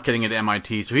friends not getting into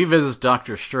MIT, so he visits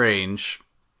Doctor Strange.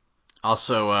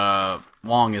 Also,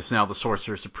 Wong is now the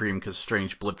Sorcerer Supreme because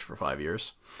Strange blipped for 5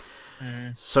 years.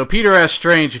 So Peter asked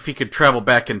Strange if he could travel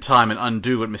back in time and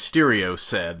undo what Mysterio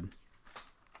said.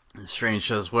 And Strange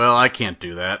says, well, I can't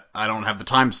do that. I don't have the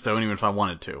time stone even if I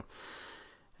wanted to.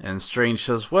 And Strange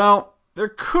says, well, there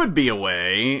could be a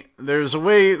way. There's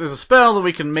a spell that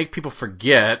we can make people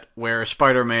forget where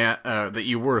Spider-Man, that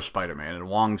you were Spider-Man. And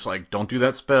Wong's like, don't do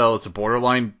that spell. It's a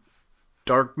borderline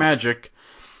dark magic.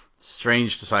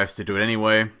 Strange decides to do it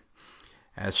anyway.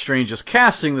 As Strange is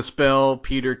casting the spell,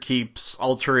 Peter keeps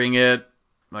altering it.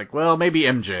 Like, well, maybe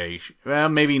MJ. Well,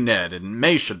 maybe Ned. And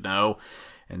May should know.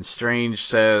 And Strange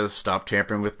says, stop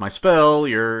tampering with my spell.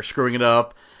 You're screwing it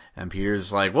up. And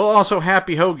Peter's like, well, also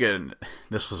Happy Hogan.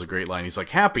 This was a great line. He's like,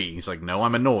 happy. He's like, no,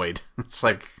 I'm annoyed. It's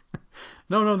like,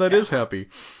 no, that is happy.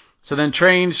 So then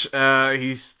Strange,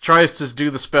 he tries to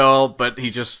do the spell, but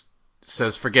he just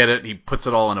says, forget it. He puts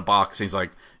it all in a box. He's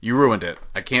like, you ruined it.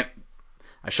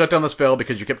 I shut down the spell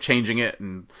because you kept changing it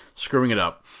and screwing it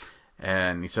up.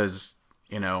 And he says,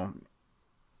 they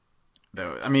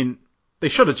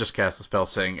should have just cast a spell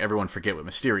saying, everyone forget what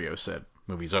Mysterio said.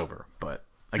 Movie's over. But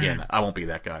again, I won't be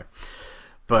that guy.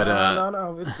 But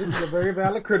no. This is a very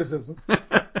valid criticism.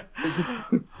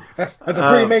 That's a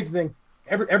pretty major thing.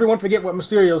 Everyone forget what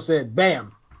Mysterio said.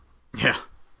 Bam. Yeah.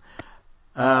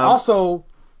 Also,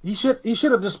 he should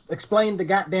have just explained the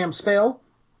goddamn spell.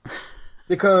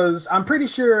 Because I'm pretty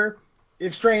sure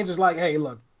if Strange is like, hey,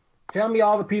 look, tell me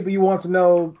all the people you want to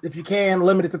know. If you can,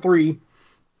 limit it to 3.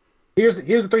 Here's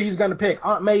the 3 he's going to pick.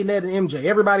 Aunt May, Ned, and MJ.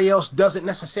 Everybody else doesn't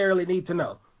necessarily need to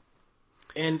know.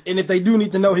 And if they do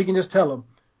need to know, he can just tell them.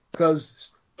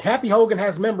 Because Happy Hogan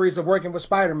has memories of working with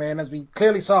Spider-Man, as we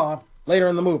clearly saw later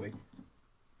in the movie.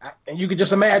 And you could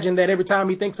just imagine that every time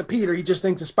he thinks of Peter, he just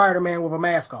thinks of Spider-Man with a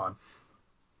mask on.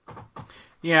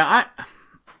 Yeah,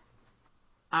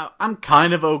 I'm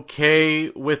kind of okay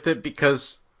with it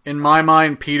because in my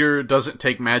mind, Peter doesn't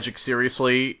take magic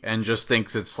seriously and just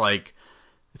thinks it's like,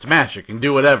 it's magic and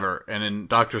do whatever. And in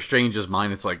Doctor Strange's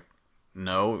mind, it's like,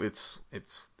 no, it's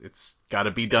got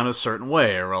to be done a certain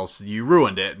way or else you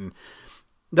ruined it. And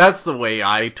that's the way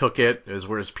I took it, is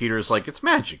whereas Peter's like, it's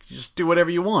magic, you just do whatever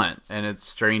you want. And it's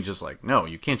Strange is like, no,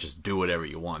 you can't just do whatever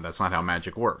you want. That's not how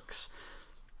magic works.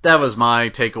 That was my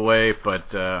takeaway,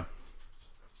 but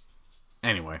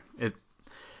anyway,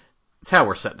 it's how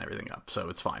we're setting everything up, so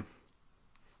it's fine.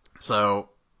 So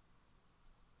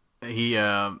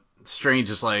Strange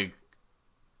is like,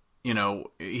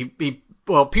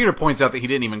 Peter points out that he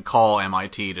didn't even call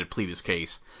MIT to plead his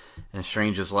case, and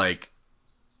Strange is like,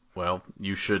 well,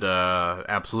 you should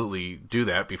absolutely do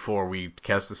that before we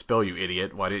cast the spell, you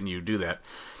idiot. Why didn't you do that?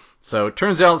 So it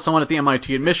turns out someone at the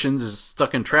MIT admissions is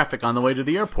stuck in traffic on the way to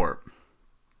the airport.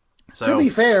 So, to be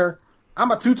fair, I'm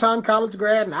a 2-time college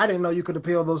grad, and I didn't know you could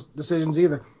appeal those decisions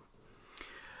either.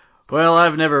 Well,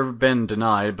 I've never been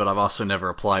denied, but I've also never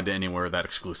applied to anywhere that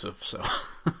exclusive, so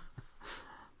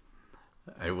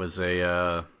it was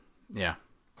yeah.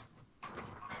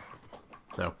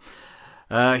 So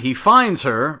he finds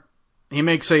her. He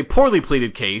makes a poorly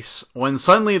pleaded case when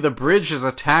suddenly the bridge is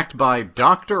attacked by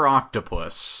Dr.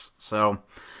 Octopus. So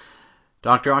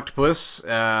Dr. Octopus,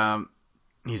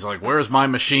 he's like, where's my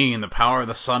machine? The power of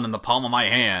the sun in the palm of my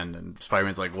hand. And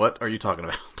Spider-Man's like, what are you talking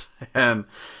about? And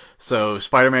so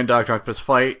Spider-Man and Dr. Octopus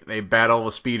fight. They battle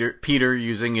with Peter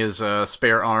using his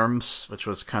spare arms, which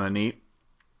was kind of neat.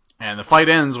 And the fight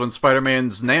ends when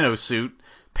Spider-Man's nanosuit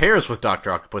pairs with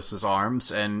Dr. Octopus's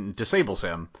arms and disables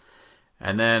him.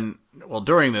 And then, well,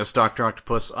 during this, Dr.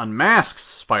 Octopus unmasks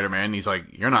Spider-Man. He's like,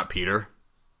 you're not Peter.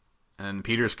 And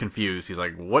Peter's confused. He's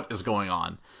like, what is going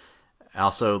on?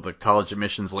 Also, the college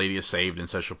admissions lady is saved and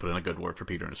says she'll put in a good word for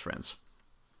Peter and his friends.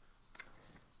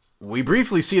 We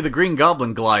briefly see the Green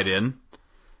Goblin glide in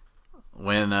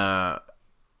when Dr.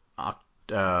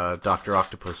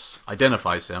 Octopus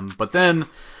identifies him. But then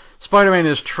Spider-Man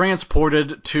is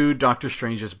transported to Doctor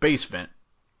Strange's basement.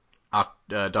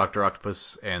 Dr.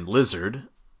 Octopus and Lizard,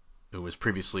 who was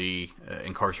previously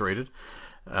incarcerated,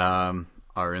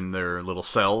 are in their little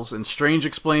cells, and Strange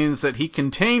explains that he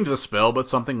contained the spell, but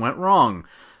something went wrong.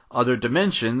 Other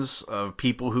dimensions of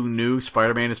people who knew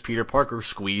Spider-Man as Peter Parker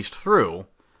squeezed through.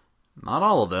 Not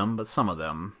all of them, but some of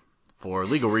them. For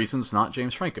legal reasons, not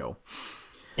James Franco.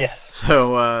 Yes.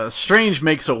 So Strange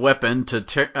makes a weapon to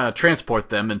transport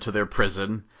them into their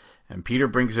prison, and Peter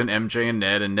brings in MJ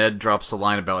and Ned drops the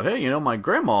line about, hey, my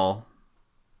grandma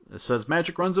says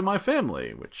magic runs in my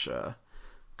family, which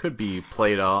could be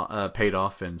paid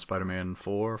off in Spider-Man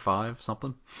 4 or 5,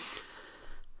 something.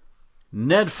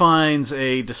 Ned finds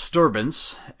a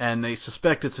disturbance, and they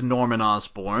suspect it's Norman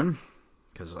Osborn,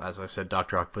 because, as I said,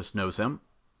 Dr. Octopus knows him.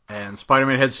 And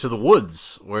Spider-Man heads to the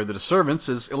woods, where the disturbance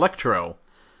is Electro.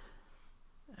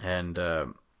 And,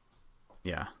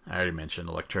 yeah, I already mentioned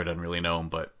Electro doesn't really know him,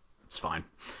 but it's fine.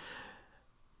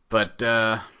 But,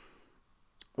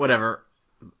 whatever.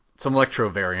 Some Electro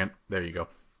variant. There you go.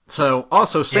 So,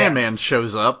 also, Sandman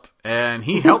shows up, and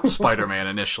he helps Spider-Man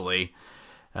initially.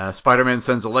 Spider-Man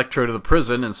sends Electro to the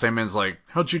prison, and Sandman's like,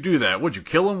 how'd you do that? Would you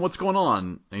kill him? What's going on?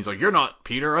 And he's like, you're not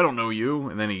Peter. I don't know you.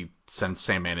 And then he sends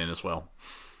Sandman in as well.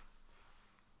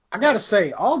 I gotta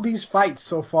say, all these fights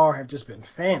so far have just been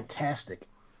fantastic.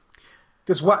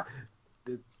 Just what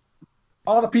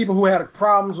all the people who had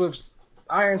problems with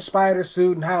Iron Spider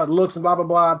suit and how it looks and blah blah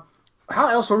blah. How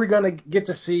else were we gonna get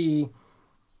to see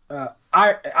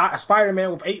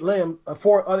Spider-Man with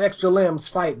 4 extra limbs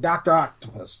fight Dr.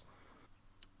 Octopus?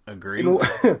 Agreed.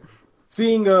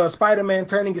 Seeing Spider-Man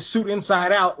turning his suit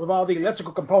inside out with all the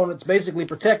electrical components basically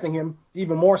protecting him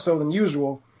even more so than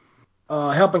usual,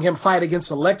 helping him fight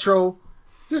against Electro,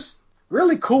 just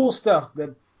really cool stuff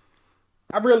that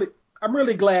I'm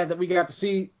really glad that we got to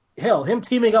see. Hell, him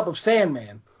teaming up with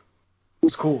Sandman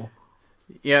was cool.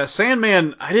 Yeah,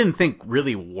 Sandman, I didn't think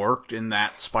really worked in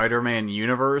that Spider-Man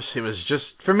universe. It was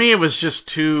just, for me, it was just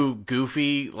too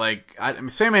goofy. Like,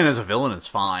 Sandman as a villain is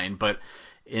fine, but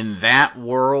in that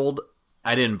world,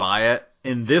 I didn't buy it.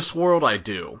 In this world, I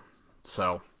do.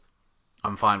 So,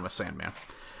 I'm fine with Sandman.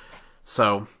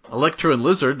 So, Electro and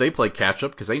Lizard, they play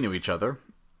catch-up because they knew each other.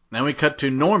 Then we cut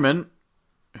to Norman,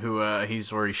 where he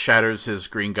shatters his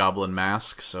Green Goblin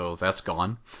mask, so that's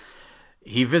gone.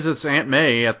 He visits Aunt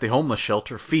May at the homeless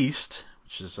shelter Feast,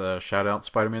 which is a shout-out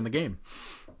Spider-Man the Game.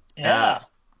 Yeah.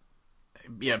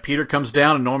 Yeah, Peter comes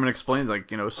down and Norman explains,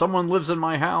 like, someone lives in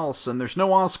my house and there's no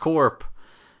Oscorp.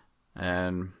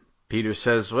 And Peter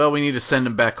says, well, we need to send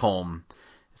him back home.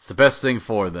 It's the best thing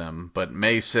for them, but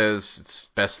May says it's the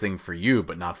best thing for you,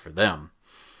 but not for them.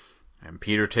 And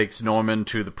Peter takes Norman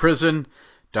to the prison.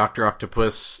 Dr.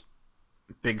 Octopus,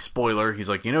 big spoiler, he's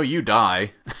like, you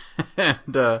die.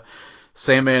 And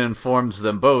Sandman informs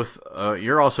them both,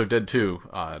 you're also dead too,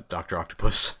 Dr.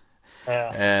 Octopus.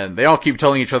 Yeah. And they all keep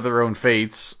telling each other their own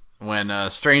fates. When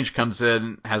Strange comes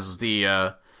in, has he's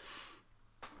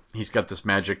got this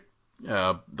magic,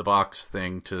 the box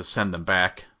thing to send them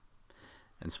back.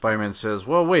 And Spider-Man says,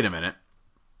 well, wait a minute.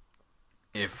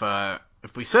 If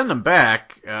we send them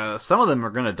back, some of them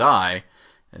are going to die.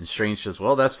 And Strange says,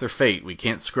 well, that's their fate. We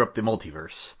can't screw up the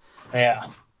multiverse. Yeah.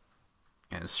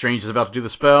 And Strange is about to do the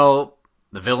spell.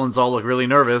 The villains all look really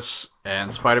nervous.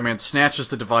 And Spider-Man snatches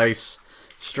the device.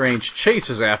 Strange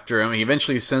chases after him. He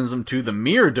eventually sends him to the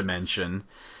mirror dimension.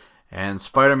 And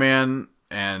Spider-Man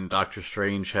and Doctor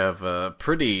Strange have a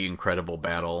pretty incredible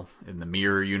battle in the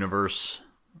mirror universe,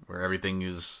 where everything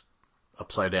is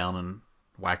upside down and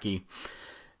wacky.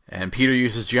 And Peter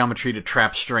uses geometry to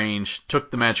trap Strange,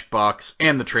 took the magic box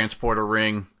and the transporter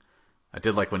ring. I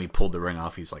did like when he pulled the ring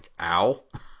off, he's like, ow.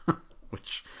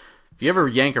 Which, if you ever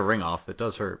yank a ring off, it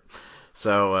does hurt.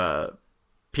 So,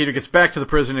 Peter gets back to the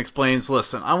prison and explains,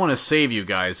 listen, I want to save you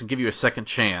guys and give you a second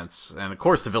chance. And of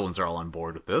course the villains are all on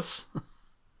board with this.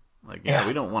 Yeah,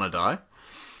 we don't want to die.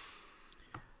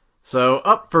 So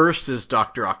up first is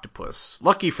Dr. Octopus.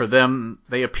 Lucky for them,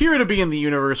 they appear to be in the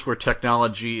universe where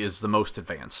technology is the most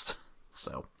advanced.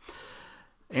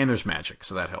 And there's magic,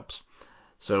 so that helps.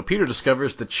 So Peter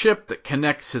discovers the chip that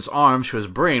connects his arms to his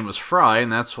brain was fried,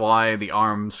 and that's why the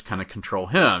arms kind of control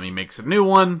him. He makes a new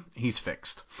one, he's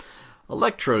fixed.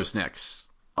 Electro's next.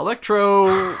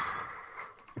 Electro,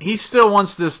 he still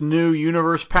wants this new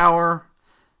universe power,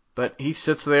 but he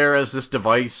sits there as this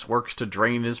device works to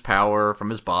drain his power from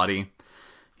his body.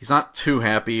 He's not too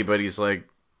happy, but he's like,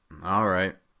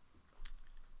 alright.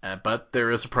 But there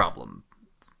is a problem.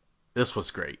 This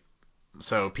was great.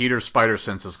 So Peter's spider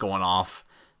sense is going off,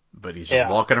 but he's just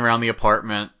walking around the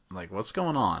apartment, like, what's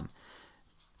going on?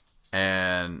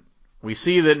 And we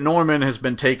see that Norman has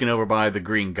been taken over by the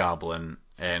Green Goblin,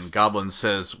 and Goblin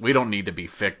says, we don't need to be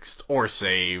fixed or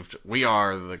saved. We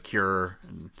are the cure.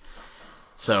 And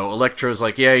so Electro's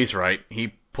like, yeah, he's right.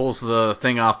 He pulls the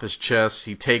thing off his chest.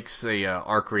 He takes a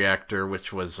arc reactor,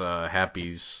 which was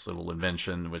Happy's little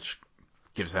invention, which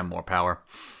gives him more power.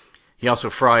 He also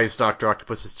fries Dr.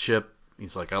 Octopus's chip.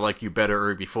 He's like, I like you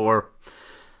better before.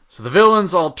 So the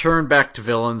villains all turn back to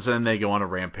villains, and they go on a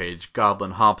rampage.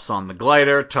 Goblin hops on the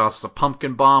glider, tosses a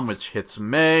pumpkin bomb, which hits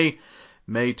May.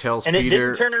 May tells Peter... And it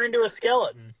didn't turn her into a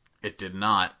skeleton. It did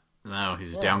not. No,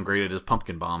 he's downgraded his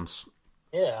pumpkin bombs.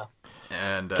 Yeah.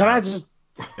 And Can I just...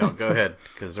 go ahead,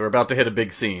 because we're about to hit a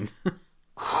big scene.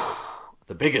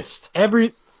 The biggest.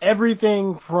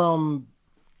 Everything from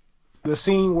the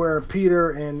scene where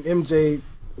Peter and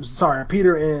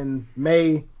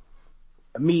May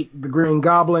meet the Green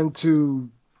Goblin to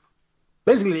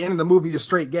basically the end of the movie is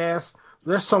straight gas.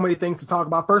 So there's so many things to talk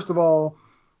about. First of all,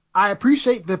 I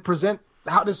appreciate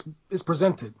how this is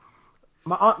presented.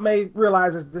 My Aunt May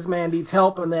realizes this man needs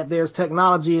help and that there's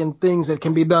technology and things that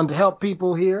can be done to help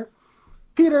people here.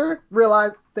 Peter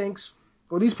thinks,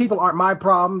 well, these people aren't my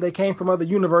problem. They came from other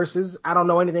universes. I don't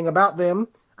know anything about them.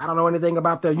 I don't know anything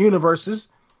about their universes.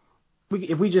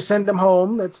 If we just send them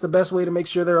home, that's the best way to make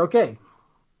sure they're okay.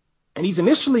 And he's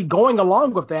initially going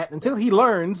along with that until he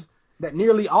learns that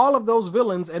nearly all of those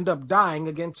villains end up dying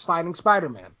against fighting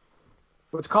Spider-Man,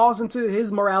 which calls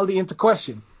his morality into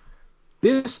question.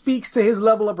 This speaks to his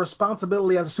level of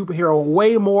responsibility as a superhero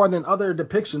way more than other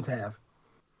depictions have.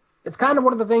 It's kind of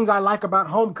one of the things I like about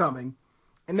Homecoming,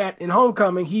 and that in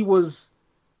Homecoming him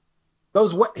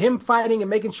fighting and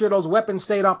making sure those weapons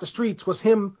stayed off the streets was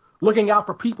him looking out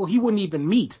for people he wouldn't even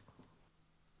meet.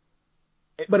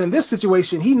 But in this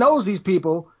situation, he knows these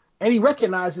people, and he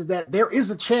recognizes that there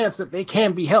is a chance that they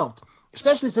can be helped,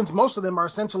 especially since most of them are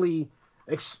essentially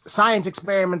science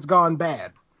experiments gone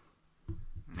bad.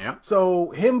 Yeah.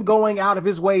 So him going out of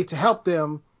his way to help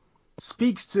them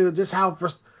speaks to just how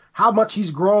much he's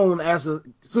grown as a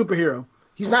superhero.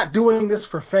 He's not doing this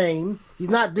for fame. He's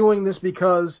not doing this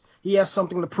because he has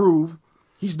something to prove.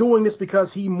 He's doing this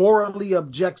because he morally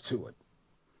objects to it.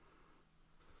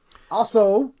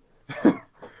 Also,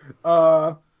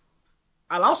 I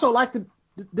also like the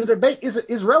debate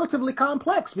is relatively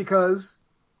complex because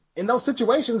in those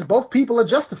situations, both people are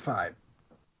justified.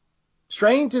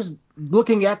 Strange is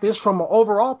looking at this from an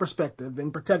overall perspective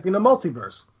and protecting the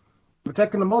multiverse.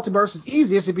 Protecting the multiverse is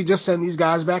easiest if you just send these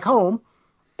guys back home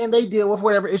and they deal with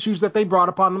whatever issues that they brought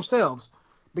upon themselves.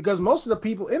 Because most of the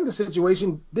people in the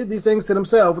situation did these things to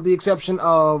themselves, with the exception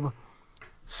of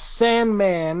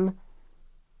Sandman,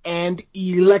 and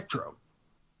Electro.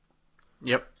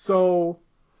 Yep. So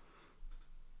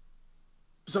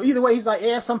either way, he's like,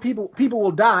 yeah, some people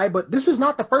will die, but this is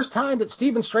not the first time that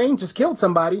Stephen Strange has killed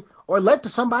somebody or led to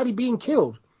somebody being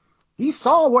killed. He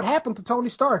saw what happened to Tony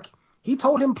Stark. He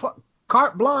told him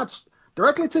carte blanche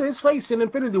directly to his face in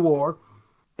Infinity War.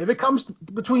 If it comes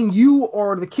between you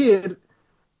or the kid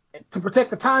to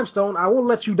protect the Time Stone, I will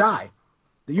let you die.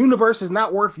 The universe is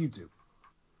not worth you to.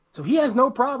 So he has no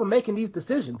problem making these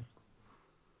decisions.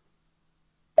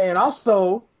 And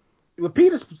also, with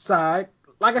Peter's side,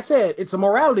 like I said, it's a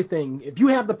morality thing. If you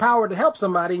have the power to help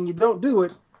somebody and you don't do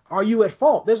it, are you at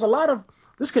fault? There's a lot of,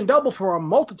 this can double for a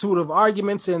multitude of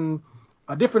arguments and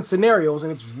different scenarios,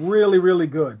 and it's really, really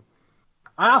good.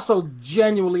 I also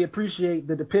genuinely appreciate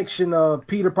the depiction of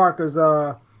Peter Parker's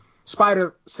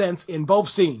spider sense in both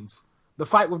scenes. The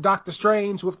fight with Doctor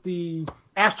Strange with the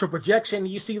astral projection,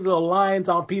 you see little lines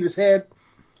on Peter's head,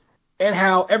 and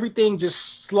how everything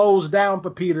just slows down for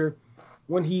Peter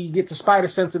when he gets a spider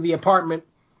sense in the apartment.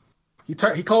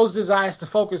 He closes his eyes to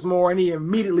focus more, and he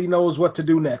immediately knows what to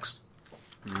do next.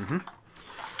 Mm-hmm.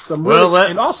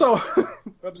 And also,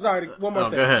 I'm sorry, one more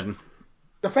thing. Go ahead.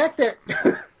 The fact that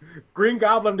Green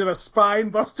Goblin did a spine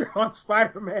buster on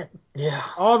Spider-Man,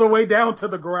 all the way down to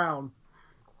the ground,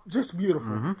 just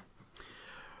beautiful. Mm-hmm.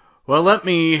 Well,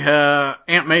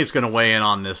 Aunt May's going to weigh in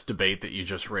on this debate that you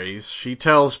just raised. She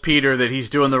tells Peter that he's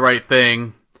doing the right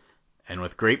thing, and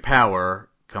with great power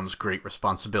comes great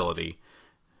responsibility.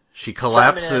 She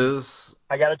collapses.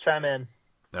 I got to chime in.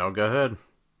 No, go ahead.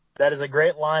 That is a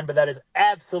great line, but that is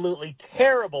absolutely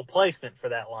terrible placement for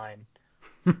that line.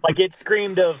 Like it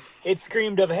screamed of,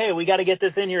 hey, we got to get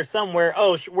this in here somewhere.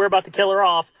 Oh, we're about to kill her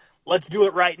off. Let's do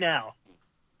it right now.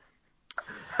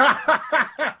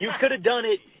 You could have done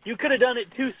it. You could have done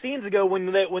it 2 scenes ago when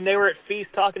they were at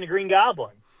Feast talking to Green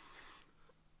Goblin.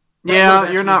 Yeah,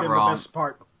 you're not wrong. The best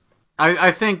part.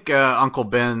 I think Uncle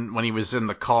Ben, when he was in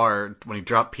the car, when he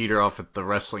dropped Peter off at the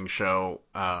wrestling show,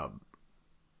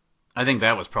 I think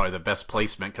that was probably the best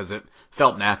placement because it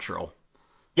felt natural.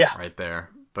 Yeah. Right there.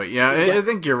 But yeah, I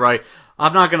think you're right.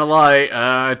 I'm not gonna lie.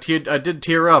 I did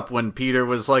tear up when Peter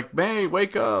was like, "May,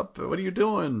 wake up! What are you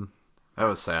doing?" That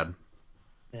was sad.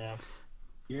 Yeah.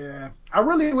 Yeah. I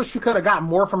really wish you could have gotten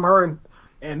more from her,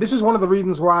 and this is one of the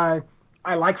reasons why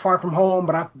I like Far From Home,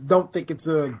 but I don't think it's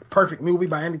a perfect movie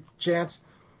by any chance.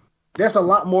 There's a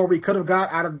lot more we could have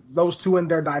got out of those two in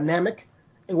their dynamic.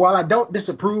 And while I don't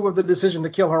disapprove of the decision to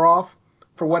kill her off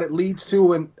for what it leads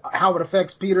to and how it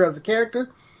affects Peter as a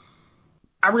character,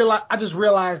 I just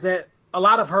realized that a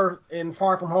lot of her in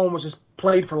Far From Home was just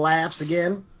played for laughs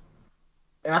again.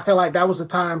 And I feel like that was the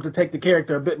time to take the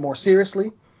character a bit more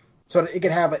seriously so that it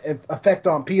could have an effect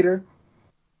on Peter.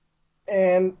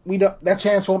 And that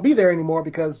chance won't be there anymore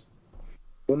because,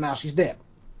 well, now she's dead.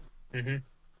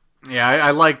 Mm-hmm. Yeah, I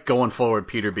like going forward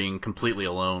Peter being completely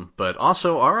alone, but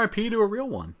also R.I.P. to a real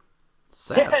one.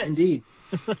 Sad. Yes. Indeed.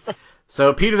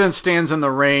 So Peter then stands in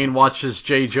the rain, watches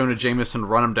J. Jonah Jameson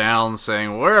run him down,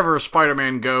 saying, "Wherever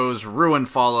Spider-Man goes, ruin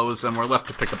follows, and we're left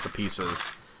to pick up the pieces."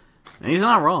 And he's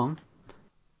not wrong.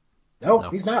 No,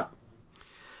 he's not.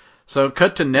 So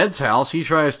cut to Ned's house. He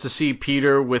tries to see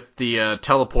Peter with the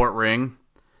teleport ring,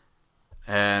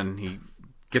 and he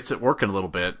gets it working a little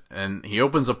bit, and he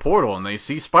opens a portal, and they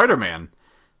see Spider-Man.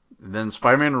 And then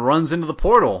Spider-Man runs into the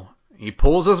portal. He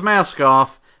pulls his mask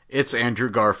off. It's Andrew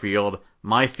Garfield.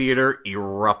 My theater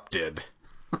erupted.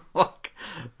 Look,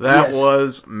 that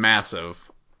was massive.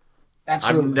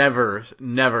 Absolutely. I've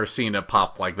never seen a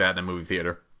pop like that in a movie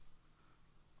theater.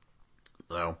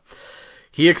 So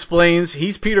he explains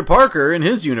he's Peter Parker in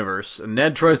his universe, and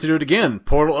Ned tries to do it again.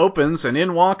 Portal opens, and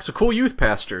in walks a cool youth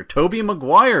pastor, Tobey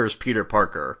Maguire's Peter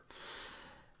Parker.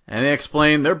 And they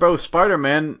explain they're both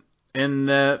Spider-Man in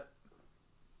that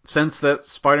sense that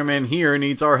Spider-Man here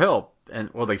needs our help.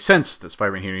 They sense that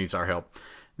Spider-Man here needs our help.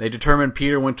 They determine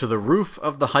Peter went to the roof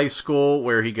of the high school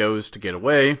where he goes to get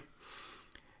away.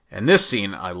 And this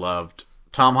scene I loved.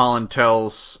 Tom Holland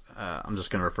tells... I'm just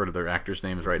going to refer to their actors'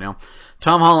 names right now.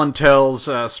 Tom Holland tells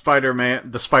the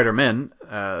Spider-Men,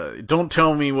 don't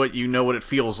tell me what it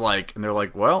feels like. And they're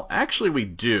like, well, actually we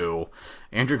do.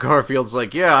 Andrew Garfield's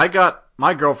like, yeah, I got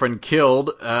my girlfriend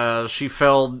killed. She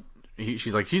fell...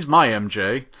 She's like, she's my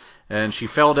MJ. And she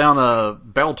fell down a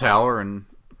bell tower and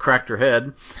cracked her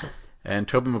head. And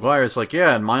Tobey Maguire's like,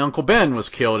 yeah, and my Uncle Ben was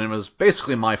killed, and it was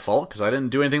basically my fault because I didn't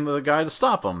do anything to the guy to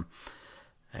stop him.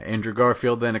 Andrew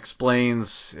Garfield then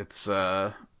explains, it's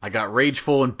I got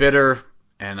rageful and bitter,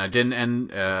 and I didn't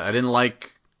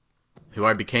like who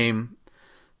I became.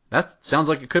 That sounds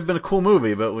like it could have been a cool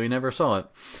movie, but we never saw it.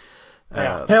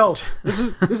 Yeah. Hell, this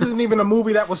isn't even a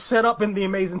movie that was set up in The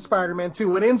Amazing Spider-Man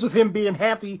 2. It ends with him being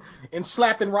happy and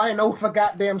slapping Rhino with a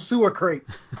goddamn sewer crate.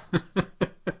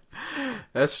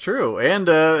 That's true. And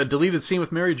a deleted scene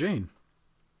with Mary Jane.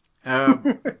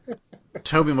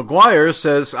 Tobey Maguire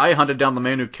says, I hunted down the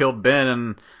man who killed Ben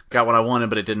and got what I wanted,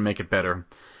 but it didn't make it better.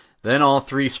 Then all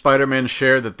three Spider-Men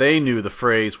shared that they knew the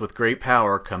phrase, with great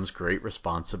power comes great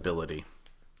responsibility.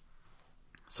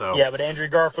 So Yeah, but Andrew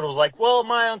Garfield was like, well,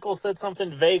 my uncle said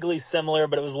something vaguely similar,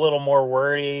 but it was a little more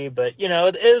wordy. But,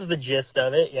 it is the gist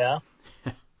of it, yeah.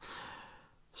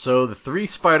 So the three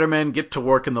Spider-Men get to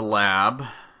work in the lab.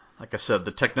 Like I said,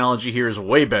 the technology here is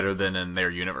way better than in their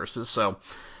universes. So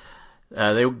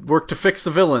they work to fix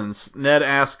the villains. Ned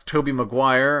asked Tobey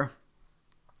Maguire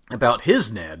about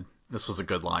his Ned. This was a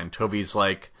good line.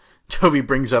 Tobey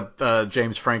brings up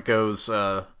James Franco's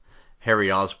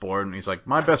Harry Osborn. He's like,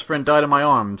 my best friend died in my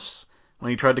arms when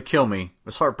he tried to kill me. It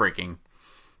was heartbreaking.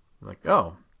 Like,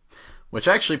 oh. Which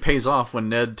actually pays off when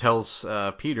Ned tells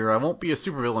Peter, I won't be a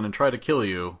supervillain and try to kill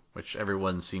you, which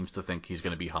everyone seems to think he's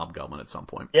going to be Hobgoblin at some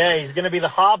point. Yeah, he's going to be the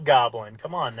Hobgoblin.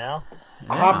 Come on now.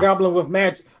 A Hobgoblin with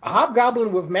magic. A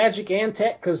Hobgoblin with magic and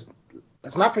tech, because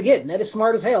let's not forget, Ned is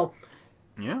smart as hell.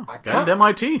 Yeah, got into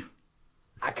MIT.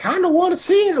 I kind of want to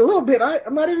see it a little bit.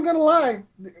 I'm not even going to lie.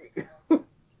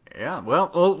 Yeah,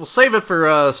 well, we'll save it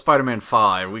for Spider-Man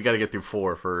 5. We got to get through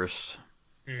 4 first.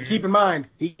 Mm-hmm. Keep in mind,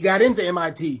 he got into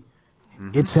MIT.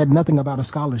 Mm-hmm. It said nothing about a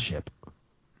scholarship.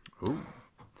 Ooh.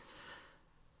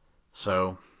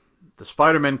 So, the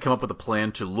Spider-Men come up with a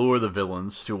plan to lure the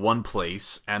villains to one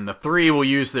place, and the three will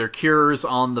use their cures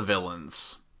on the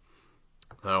villains.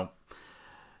 So,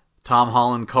 Tom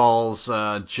Holland calls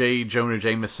J. Jonah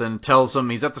Jameson, tells him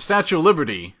he's at the Statue of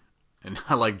Liberty. And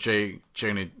I like J.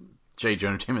 Jonah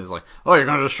Jameson is like, oh, you're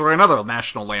going to destroy another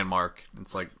national landmark.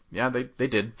 It's like, yeah, they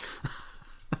did.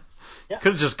 Yeah.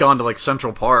 Could have just gone to like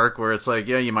Central Park, where it's like,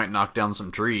 yeah, you might knock down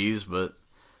some trees, but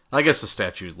I guess the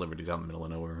Statue of Liberty's out in the middle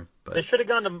of nowhere. But they should have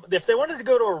gone to, if they wanted to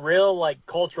go to a real like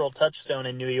cultural touchstone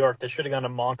in New York, they should have gone to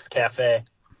Monk's Cafe.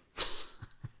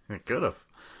 They could have,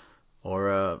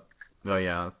 or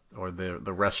or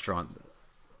the restaurant.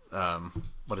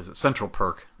 What is it? Central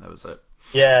Perk. That was it.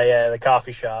 Yeah, the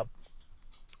coffee shop.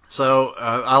 So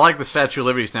I like the Statue of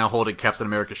Liberty's now holding Captain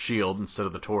America's shield instead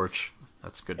of the torch.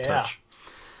 That's a good touch.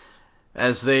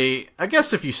 I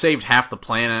guess if you saved half the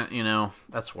planet,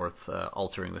 that's worth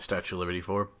altering the Statue of Liberty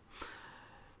for.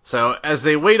 So as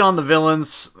they wait on the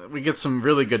villains, we get some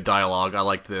really good dialogue. I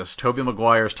liked this. Tobey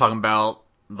Maguire's talking about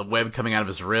the web coming out of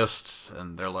his wrists,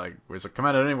 and they're like, "Does it come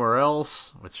out anywhere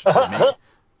else?" Which,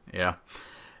 yeah.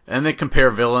 And they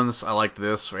compare villains. I like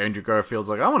this. Where Andrew Garfield's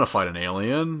like, "I want to fight an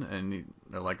alien," and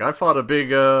they're like, "I fought a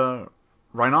big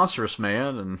rhinoceros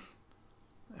man," and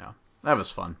yeah, that was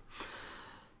fun.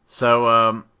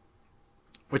 So,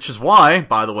 which is why,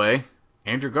 by the way,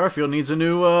 Andrew Garfield needs a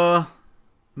new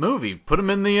movie. Put him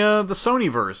in the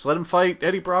Sonyverse. Let him fight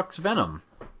Eddie Brock's Venom.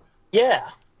 Yeah.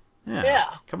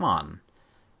 Come on.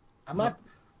 I'm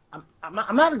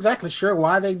not exactly sure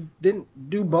why they didn't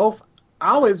do both. I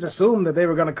always assumed that they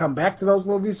were going to come back to those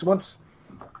movies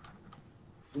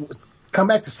come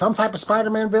back to some type of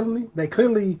Spider-Man villainy. They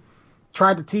clearly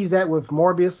tried to tease that with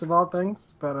Morbius of all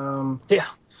things, but like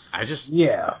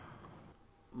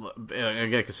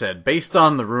I said, based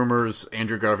on the rumors,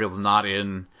 Andrew Garfield's not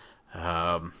in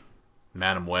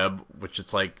Madam Web, which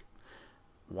it's like,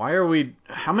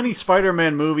 how many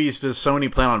Spider-Man movies does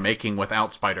Sony plan on making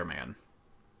without Spider-Man?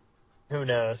 Who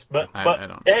knows? But I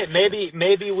don't hey,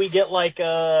 maybe we get like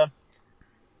kind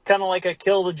of like a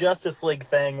Kill the Justice League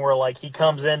thing where like he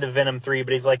comes into Venom 3,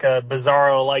 but he's like a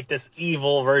Bizarro, like this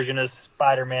evil version of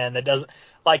Spider-Man that doesn't,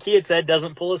 like he had said,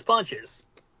 doesn't pull his punches.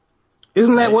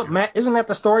 Isn't that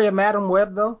the story of Madam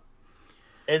Web though?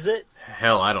 Is it?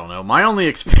 Hell, I don't know. My only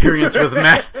experience with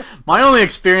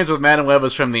Madam Web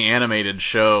was from the animated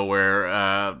show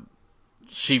where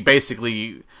she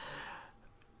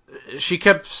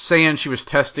kept saying she was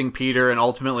testing Peter, and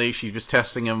ultimately she was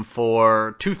testing him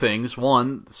for two things.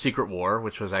 One, Secret War,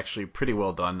 which was actually pretty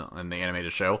well done in the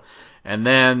animated show, and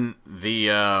then the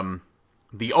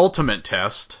ultimate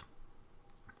test,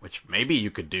 which maybe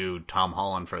you could do Tom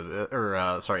Holland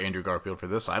for Andrew Garfield for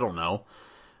this. I don't know.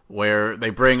 Where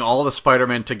they bring all the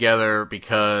Spider-Men together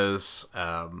because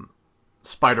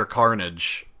Spider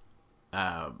Carnage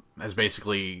has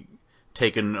basically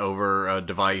taken over a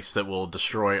device that will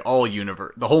destroy the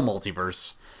whole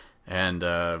multiverse, and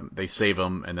they save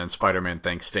him, and then Spider-Man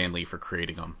thanks Stan Lee for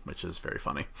creating him, which is very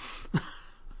funny.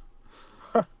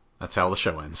 That's how the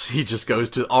show ends. He just goes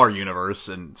to our universe,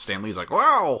 and Stan Lee's like,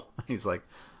 wow! He's like,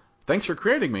 thanks for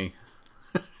creating me.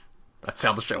 That's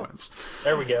how the show ends.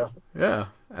 There we go. Yeah,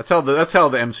 that's how the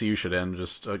MCU should end.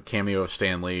 Just a cameo of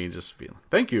Stan Lee, just being,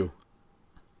 thank you.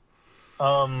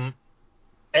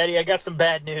 Eddie, I got some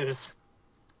bad news.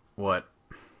 What?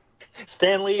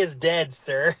 Stan Lee is dead,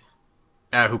 sir.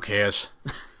 Who cares?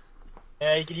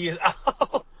 Yeah, you could use.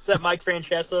 Oh, is that Mike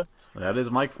Francesa? That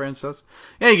is Mike Francis.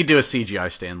 Yeah, you could do a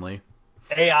CGI Stan Lee.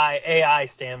 AI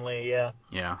Stan Lee, yeah.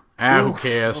 Yeah. Who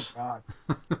cares? Oh,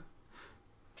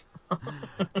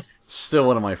 God. Still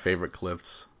one of my favorite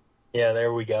clips. Yeah,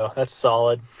 there we go. That's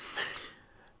solid.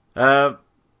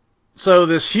 So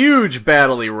this huge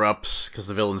battle erupts because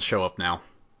the villains show up now.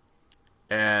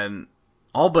 And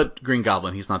all but Green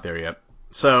Goblin, he's not there yet.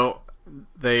 So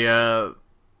they, the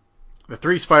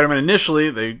three Spider-Men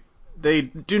initially, they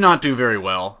do not do very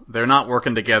well. They're not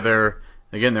working together.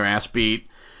 They're getting their ass beat.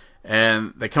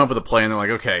 And they come up with a plan. They're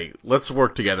like, okay, let's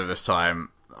work together this time.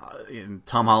 And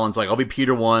Tom Holland's like, I'll be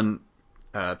Peter 1,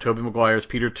 Tobey Maguire's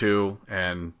Peter 2,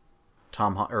 and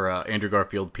Andrew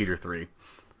Garfield Peter 3,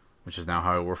 which is now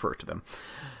how I refer to them.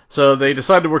 So they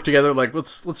decide to work together. Like,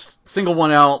 let's single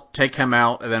one out, take him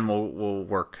out, and then we'll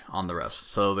work on the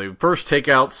rest. So they first take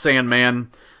out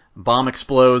Sandman. Bomb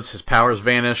explodes. His powers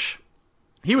vanish.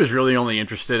 He was really only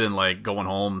interested in like going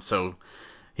home, so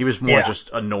he was more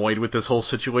just annoyed with this whole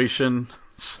situation.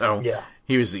 So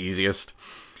he was the easiest.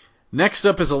 Next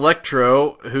up is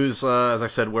Electro, who's, as I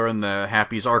said, wearing the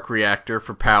Happy's arc reactor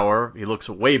for power. He looks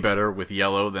way better with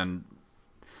yellow than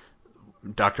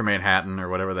Dr. Manhattan or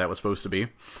whatever that was supposed to be.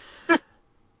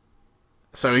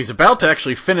 So he's about to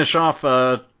actually finish off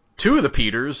two of the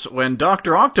Peters when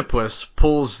Dr. Octopus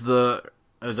pulls the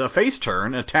face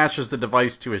turn, attaches the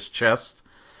device to his chest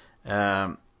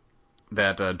that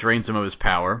drains him of his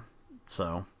power.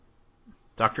 So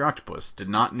Dr. Octopus did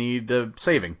not need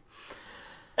saving.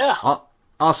 Yeah.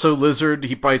 Also, Lizard,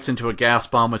 he bites into a gas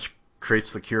bomb, which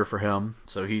creates the cure for him.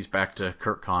 So he's back to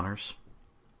Kirk Connors.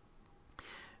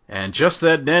 And just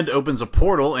then, Ned opens a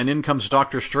portal, and in comes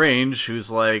Doctor Strange, who's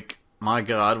like, my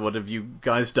God, what have you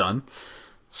guys done?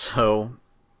 So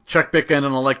Chuck Bicken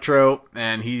and Electro,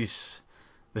 and this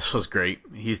was great.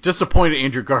 He's disappointed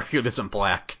Andrew Garfield isn't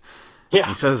black. Yeah.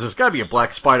 He says there's got to be a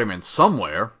black Spider-Man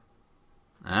somewhere.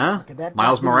 Huh?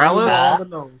 Miles Morales?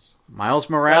 Miles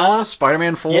Morales?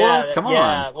 Spider-Man 4? Come on.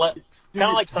 Yeah,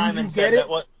 kind of like Simon said.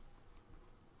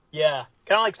 Yeah,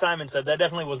 kind of like Simon said, that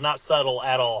definitely was not subtle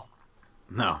at all.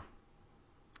 No.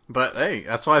 But, hey,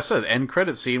 that's why I said end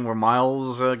credit scene where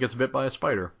Miles gets bit by a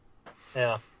spider.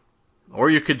 Yeah. Or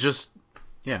you could just,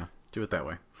 do it that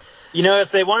way. You know,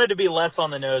 if they wanted to be less on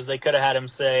the nose, they could have had him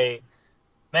say,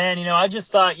 man, I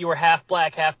just thought you were half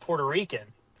black, half Puerto Rican.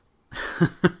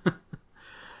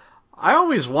 I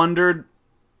always wondered,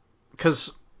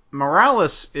 because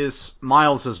Morales is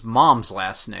Miles' mom's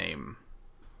last name.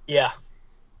 Yeah.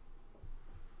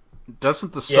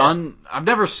 Doesn't the son... I've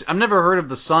never heard of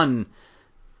the son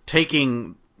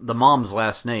taking the mom's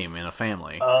last name in a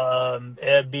family.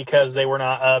 Because they were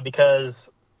not... because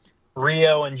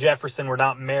Rio and Jefferson were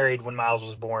not married when Miles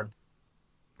was born.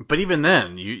 But even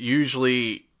then, you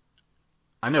usually...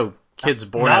 I know kids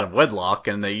born out of wedlock,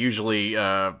 and they usually...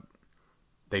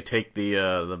 they take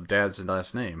the dad's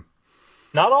last name.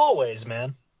 Not always,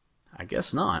 man. I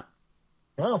guess not.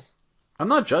 No. I'm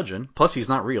not judging. Plus, he's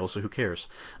not real, so who cares?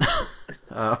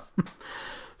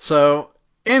 So,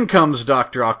 in comes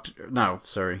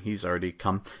he's already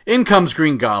come. In comes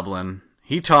Green Goblin.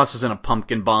 He tosses in a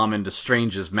pumpkin bomb into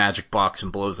Strange's magic box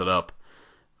and blows it up.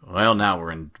 Well, now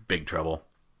we're in big trouble.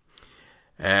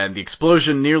 And the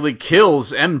explosion nearly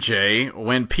kills MJ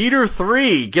when Peter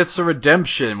 3 gets a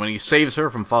redemption when he saves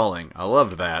her from falling. I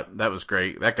loved that. That was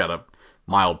great. That got a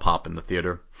mild pop in the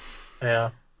theater. Yeah.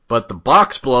 But the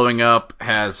box blowing up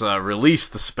has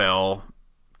released the spell,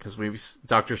 because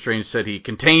Doctor Strange said he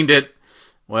contained it.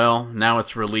 Well, now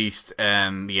it's released,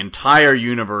 and the entire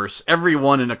universe,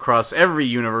 everyone across every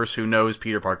universe who knows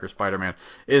Peter Parker Spider-Man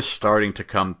is starting to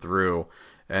come through.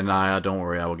 And don't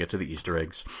worry, I will get to the Easter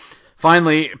eggs.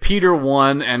 Finally, Peter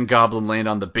 1 and Goblin land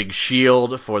on the big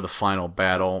shield for the final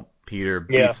battle. Peter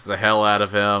beats the hell out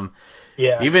of him.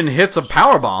 Yeah. Even hits a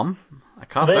powerbomb. I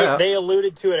caught that. They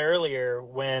alluded to it earlier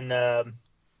when, they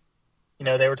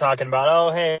were talking about,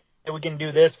 oh, hey, we can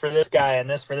do this for this guy and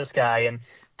this for this guy. And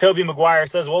Tobey Maguire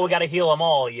says, well, we got to heal them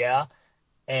all, yeah?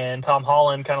 And Tom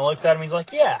Holland kind of looks at him. He's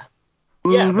like, yeah.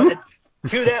 Yeah, but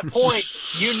to that point,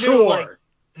 you knew,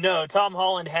 no, Tom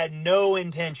Holland had no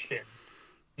intention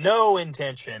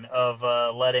of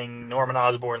letting Norman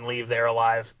Osborn leave there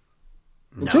alive.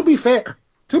 No. To be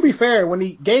fair, when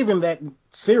he gave him that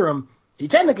serum, he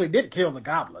technically did kill the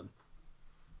Goblin.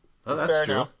 Oh, that's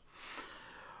true. Enough.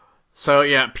 So,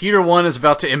 yeah, Peter 1 is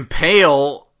about to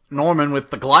impale Norman with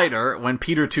the glider when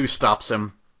Peter 2 stops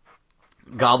him.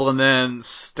 Goblin then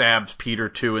stabs Peter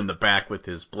 2 in the back with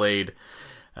his blade.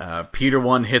 Peter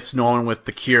 1 hits Norman with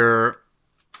the cure,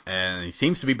 and he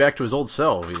seems to be back to his old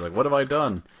self. He's like, what have I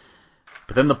done?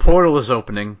 But then the portal is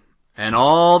opening, and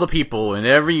all the people in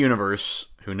every universe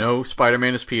who know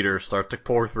Spider-Man is Peter start to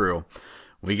pour through.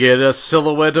 We get a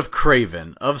silhouette of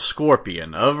Kraven, of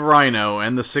Scorpion, of Rhino,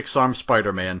 and the six-armed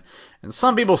Spider-Man. And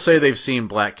some people say they've seen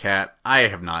Black Cat. I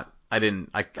have not. I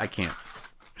can't.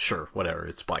 Sure, whatever.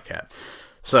 It's Black Cat.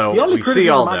 So the only we see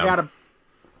all criticism them.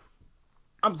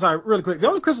 I'm sorry, really quick. The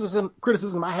only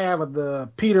criticism I have of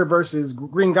the Peter versus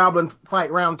Green Goblin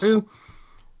fight round 2,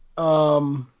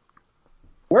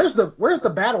 where's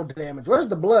the battle damage? Where's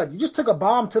the blood? You just took a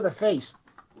bomb to the face.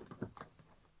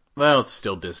 Well, it's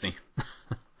still Disney.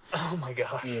 Oh my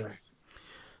gosh. Yeah.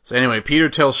 So anyway, Peter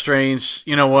tells Strange,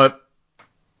 you know what?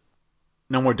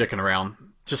 No more dicking around.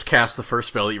 Just cast the first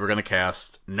spell that you were going to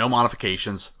cast. No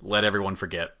modifications. Let everyone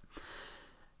forget.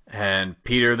 And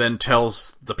Peter then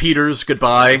tells the Peters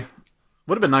goodbye.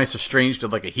 Would have been nice if Strange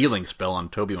did like a healing spell on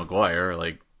Tobey Maguire.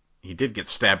 Like, he did get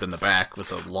stabbed in the back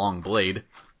with a long blade.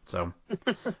 So,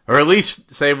 or at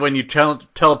least say when you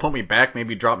teleport me back,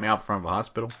 maybe drop me out front of a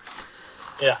hospital.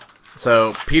 Yeah.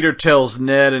 So Peter tells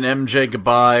Ned and MJ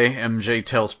goodbye. MJ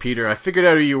tells Peter, I figured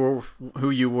out who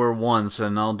you were once,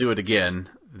 and I'll do it again.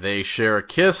 They share a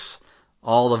kiss.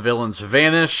 All the villains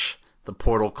vanish. The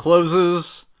portal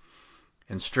closes.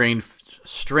 And Strange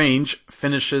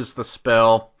finishes the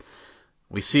spell.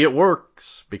 We see it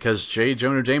works, because J.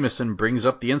 Jonah Jameson brings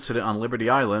up the incident on Liberty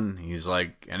Island. He's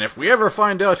like, and if we ever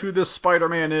find out who this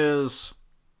Spider-Man is...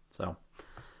 So...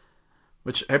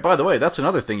 Which, hey, by the way, that's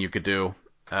another thing you could do.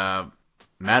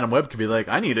 Madam Web could be like,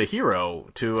 I need a hero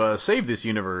to save this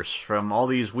universe from all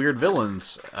these weird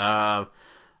villains. I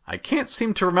can't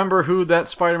seem to remember who that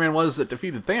Spider-Man was that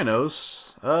defeated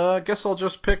Thanos. Guess I'll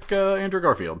just pick Andrew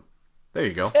Garfield. There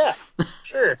you go. Yeah,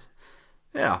 sure.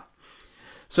 Yeah.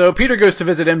 So Peter goes to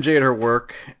visit MJ at her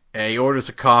work. He orders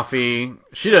a coffee.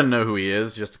 She doesn't know who he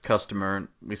is, just a customer.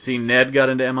 We see Ned got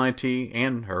into MIT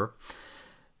and her.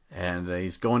 And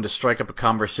he's going to strike up a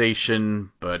conversation,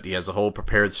 but he has a whole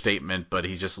prepared statement, but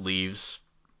he just leaves,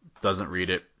 doesn't read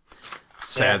it.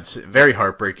 Sad, yeah. Very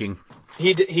heartbreaking.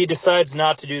 He decides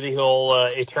not to do the whole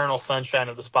eternal sunshine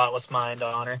of the spotless mind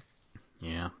on her.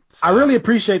 Yeah. I really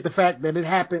appreciate the fact that it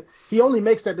happened. He only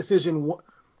makes that decision.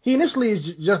 He initially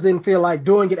just didn't feel like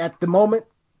doing it at the moment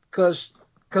because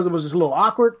it was just a little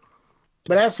awkward.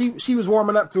 But as she was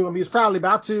warming up to him, he was probably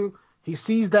about to. He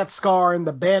sees that scar in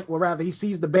the he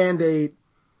sees the Band-Aid.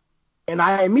 And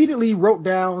I immediately wrote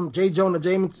down J. Jonah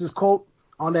Jameson's quote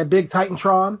on that big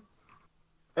Titantron.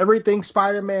 Everything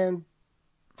Spider-Man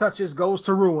touches goes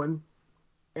to ruin,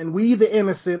 and we, the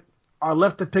innocent, are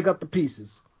left to pick up the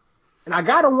pieces. And I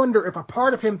gotta wonder if a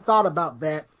part of him thought about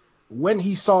that when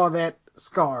he saw that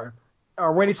scar,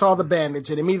 or when he saw the bandage,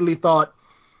 and immediately thought,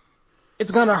 it's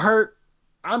gonna hurt,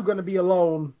 I'm gonna be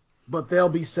alone, but they'll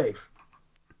be safe.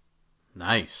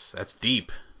 Nice. That's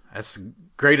deep. That's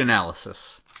great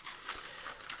analysis.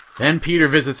 Then Peter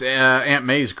visits Aunt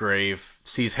May's grave,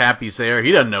 sees Happy's there.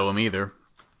 He doesn't know him either.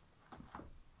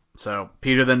 So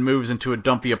Peter then moves into a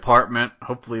dumpy apartment.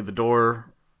 Hopefully he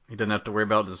doesn't have to worry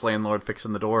about his landlord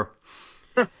fixing the door.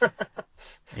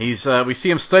 We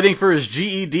see him studying for his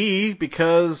GED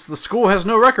because the school has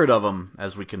no record of him,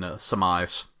 as we can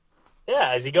surmise.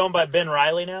 Yeah, is he going by Ben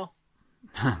Riley now?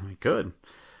 He could.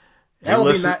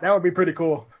 That would be pretty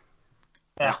cool.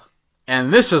 Yeah.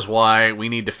 And this is why we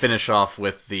need to finish off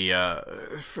with the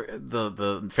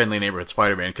Friendly Neighborhood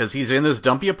Spider-Man, because he's in this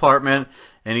dumpy apartment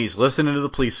and he's listening to the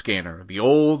police scanner. The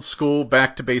old school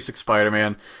back to basic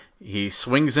Spider-Man. He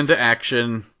swings into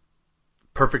action.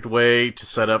 Perfect way to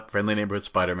set up Friendly Neighborhood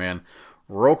Spider-Man.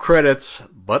 Roll credits,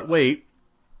 but wait.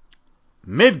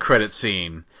 Mid-credit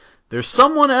scene. There's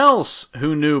someone else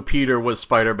who knew Peter was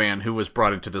Spider-Man who was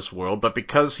brought into this world, but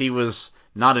because he was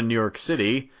not in New York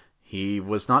City, he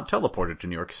was not teleported to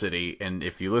New York City. And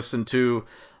if you listen to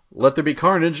Let There Be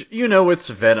Carnage, you know it's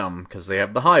Venom, because they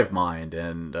have the hive mind.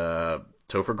 And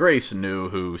Topher Grace knew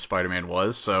who Spider-Man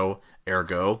was, so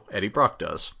ergo, Eddie Brock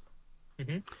does.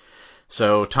 Mm-hmm.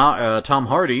 So Tom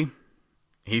Hardy,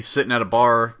 he's sitting at a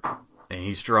bar, and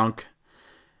he's drunk.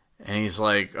 And he's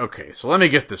like, okay, so let me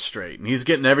get this straight. And he's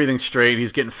getting everything straight.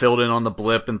 He's getting filled in on the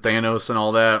blip and Thanos and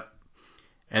all that.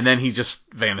 And then he just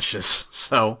vanishes.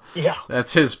 So yeah,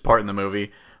 that's his part in the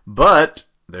movie. But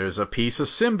there's a piece of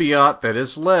symbiote that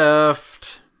is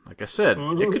left. Like I said,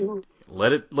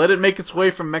 let it make its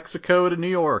way from Mexico to New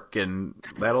York, and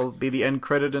that'll be the end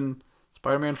credit in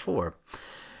Spider-Man 4.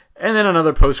 And then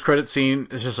another post-credit scene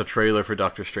is just a trailer for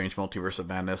Doctor Strange Multiverse of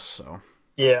Madness, so.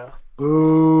 Yeah.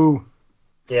 Boo.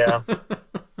 Yeah.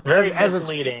 Very As a-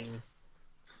 misleading.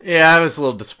 Yeah, I was a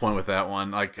little disappointed with that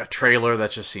one. Like, a trailer, that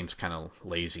just seems kind of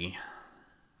lazy.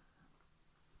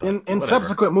 But in whatever.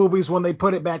 subsequent movies, when they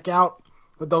put it back out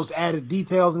with those added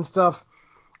details and stuff,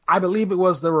 I believe it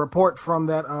was the report from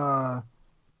that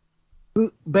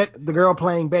the girl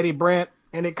playing Betty Brant,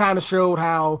 and it kind of showed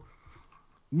how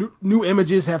new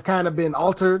images have kind of been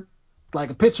altered. Like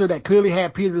a picture that clearly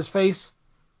had Peter's face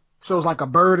shows like a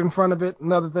bird in front of it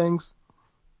and other things.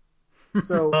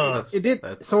 So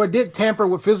it did tamper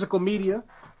with physical media.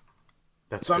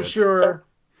 That's so I'm good. sure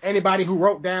anybody who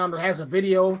wrote down or has a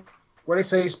video where they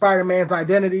say Spider-Man's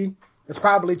identity, it's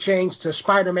probably changed to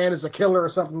Spider-Man is a killer or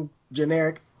something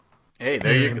generic. Hey,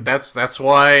 there you go. That's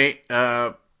why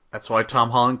Tom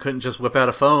Holland couldn't just whip out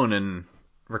a phone and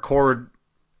record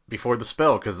before the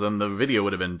spell, because then the video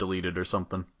would have been deleted or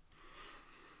something.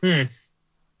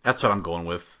 That's what I'm going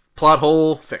with. Plot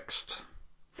hole fixed.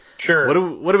 Sure.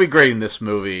 What are we grading this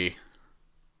movie?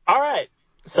 All right.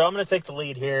 So I'm going to take the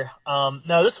lead here.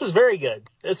 No, this was very good.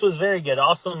 This was very good.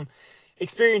 Awesome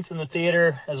experience in the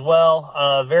theater as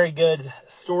well. Very good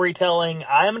storytelling.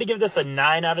 I'm going to give this a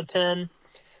 9 out of 10.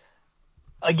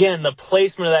 Again, the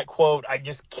placement of that quote, I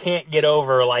just can't get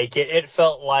over. Like, it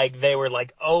felt like they were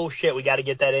like, oh, shit, we got to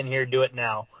get that in here. Do it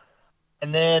now.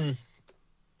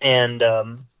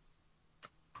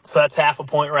 So that's half a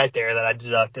point right there that I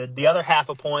deducted. The other half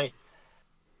a point,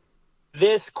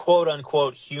 this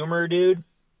quote-unquote humor, dude,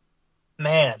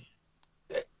 man,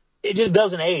 it just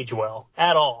doesn't age well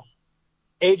at all.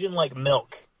 Aging like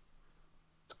milk.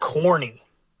 It's corny.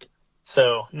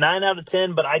 So 9 out of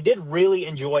 10, but I did really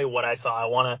enjoy what I saw. I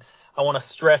want to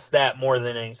stress that more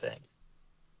than anything.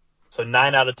 So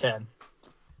 9 out of 10.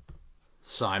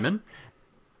 Simon?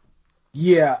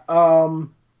 Yeah,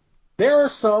 there are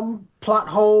some plot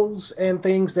holes and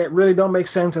things that really don't make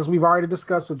sense, as we've already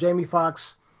discussed with Jamie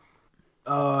Foxx,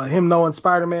 him knowing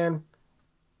Spider-Man,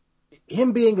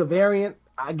 him being a variant.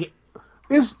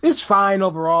 It's fine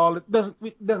overall. It doesn't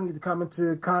need to come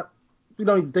into we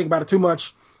don't need to think about it too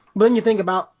much. But then you think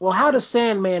about, well, how does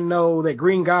Sandman know that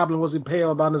Green Goblin was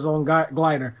impaled on his own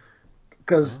glider?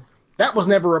 Because that was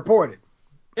never reported.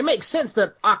 It makes sense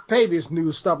that Octavius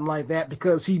knew something like that,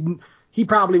 because he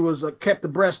probably was kept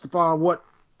abreast upon what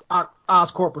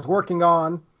Oscorp was working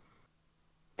on,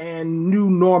 and knew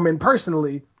Norman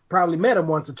personally, probably met him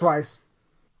once or twice,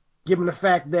 given the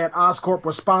fact that Oscorp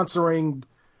was sponsoring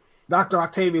Dr.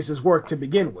 Octavius's work to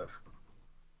begin with.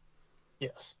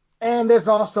 Yes. And there's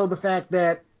also the fact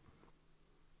that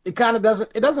it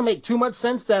doesn't make too much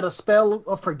sense that a spell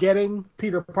of forgetting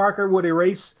Peter Parker would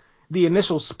erase the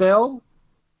initial spell.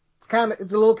 It's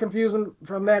a little confusing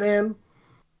from that end.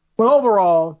 But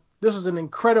overall, this is an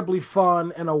incredibly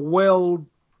fun and a well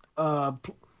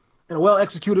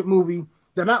executed movie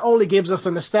that not only gives us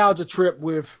a nostalgia trip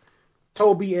with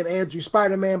Tobey and Andrew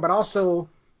Spider-Man, but also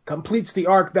completes the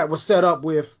arc that was set up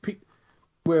with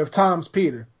Tom's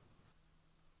Peter.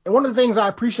 And one of the things I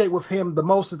appreciate with him the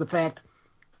most is the fact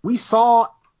we saw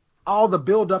all the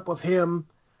buildup of him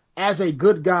as a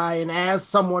good guy and as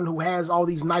someone who has all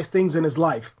these nice things in his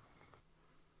life.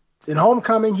 In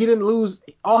Homecoming, he didn't lose.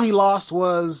 All he lost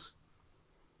was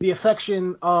the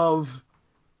affection of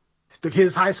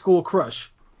his high school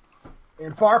crush.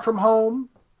 In Far From Home,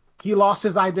 he lost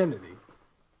his identity.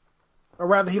 Or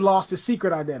rather, he lost his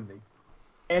secret identity.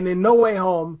 And in No Way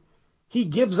Home, he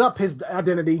gives up his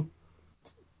identity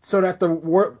so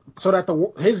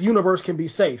that his universe can be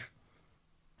safe.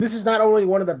 This is not only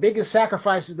one of the biggest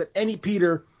sacrifices that any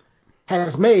Peter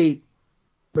has made,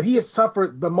 but he has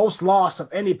suffered the most loss of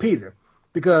any Peter,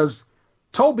 because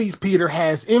Tobey's Peter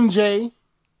has MJ,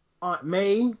 Aunt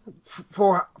May,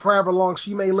 for however long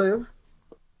she may live.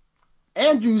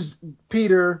 Andrew's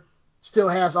Peter still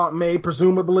has Aunt May,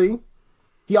 presumably.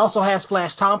 He also has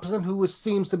Flash Thompson, who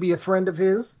seems to be a friend of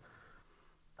his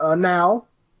now.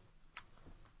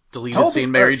 Deleted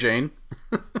scene, Mary Jane.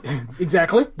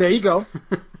 Exactly. There you go.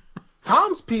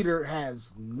 Tom's Peter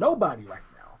has nobody right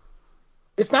now.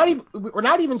 It's not even. We're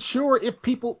not even sure if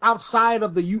people outside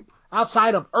of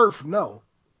Earth know.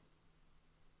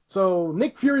 So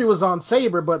Nick Fury was on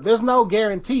Saber, but there's no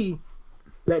guarantee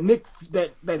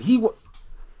that he.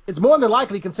 It's more than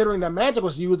likely, considering that magic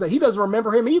was used, that he doesn't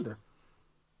remember him either.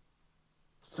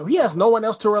 So he has no one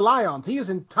else to rely on. He is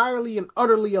entirely and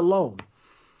utterly alone.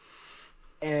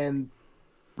 And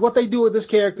what they do with this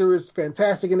character is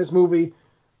fantastic in this movie.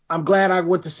 I'm glad I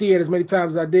went to see it as many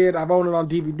times as I did. I've owned it on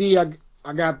DVD.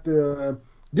 I got the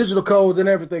digital codes and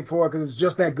everything for it because it's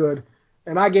just that good.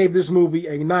 And I gave this movie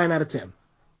a 9 out of 10.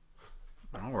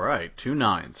 All right, 2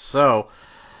 9s. So,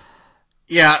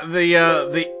 yeah,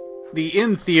 the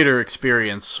in theater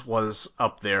experience was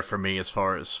up there for me as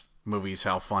far as movies,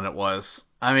 how fun it was.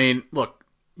 I mean, look,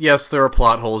 yes, there are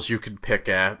plot holes you can pick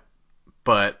at,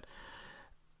 but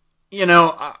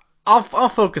I'll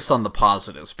focus on the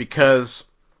positives because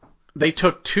they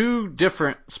took two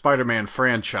different Spider-Man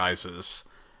franchises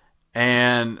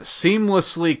and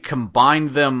seamlessly combined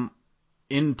them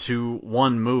into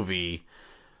one movie,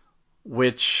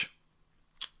 which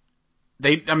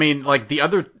like the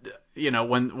other,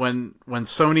 when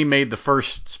Sony made the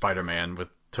first Spider-Man with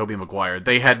Tobey Maguire,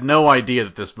 they had no idea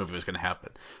that this movie was going to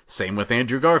happen. Same with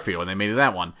Andrew Garfield when they made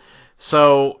that one.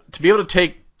 So to be able to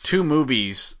take two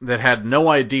movies that had no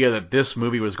idea that this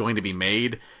movie was going to be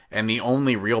made, and the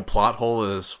only real plot hole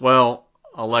is, well,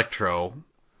 Electro,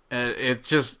 it's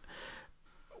just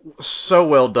so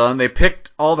well done. They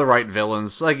picked all the right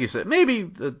villains. Like you said, maybe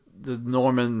the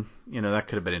Norman, that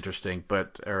could have been interesting,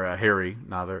 or Harry,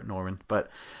 neither Norman. But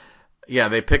yeah,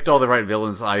 they picked all the right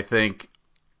villains. I think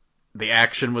the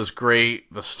action was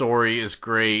great. The story is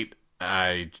great.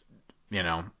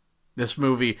 This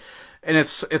movie, and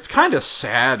it's kind of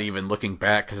sad even looking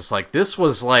back because it's like this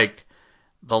was like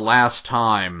the last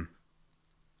time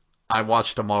I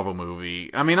watched a Marvel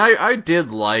movie. I mean, I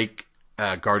did like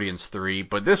Guardians 3,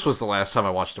 but this was the last time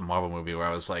I watched a Marvel movie where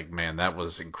I was like, man, that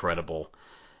was incredible.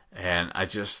 And I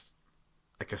just,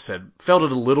 like I said, felt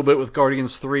it a little bit with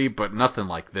Guardians 3, but nothing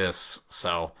like this.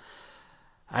 So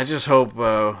I just hope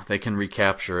they can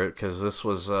recapture it because this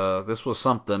was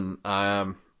something.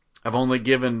 I've only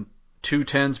given 2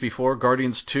 10s before,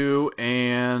 Guardians 2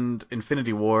 and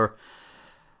Infinity War.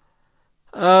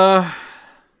 I'm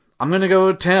gonna go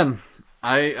with 10.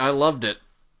 I loved it.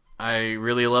 I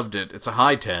really loved it. It's a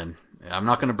high 10. I'm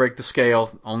not gonna break the scale.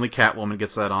 Only Catwoman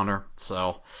gets that honor.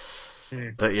 So,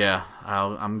 but yeah,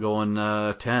 I'm going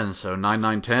 10. So 9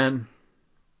 9 10.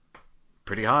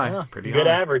 Pretty high. Yeah, Pretty good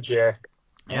high. average here.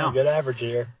 Yeah. Good average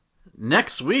here.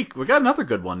 Next week, we got another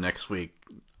good one next week.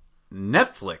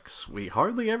 Netflix. We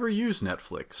hardly ever use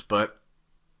Netflix, but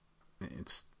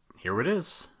here it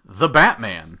is. The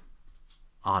Batman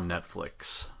on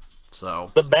Netflix.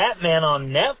 So The Batman on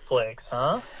Netflix,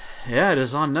 huh? yeah, it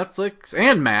is on Netflix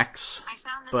and Max. I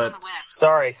found this But on the web.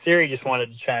 Sorry, Siri just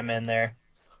wanted to chime in there.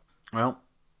 well,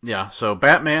 yeah. So The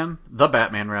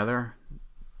Batman rather,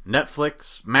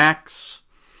 Netflix, Max.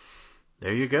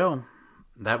 There you go.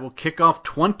 That will kick off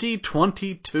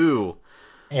 2022.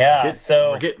 Yeah,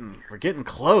 so We're getting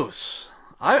close.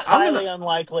 highly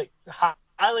unlikely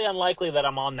that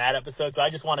I'm on that episode. So I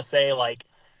just want to say, like,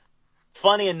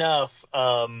 funny enough,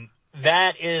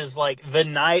 that is like the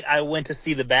night I went to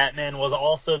see the Batman was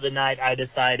also the night I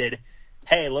decided,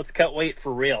 hey, let's cut weight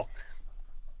for real.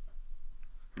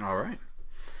 All right.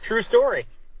 True story.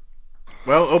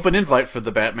 Well, open invite for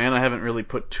the Batman. I haven't really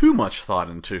put too much thought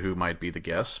into who might be the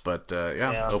guests, but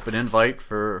yeah, open invite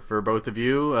for both of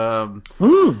you.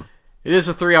 It is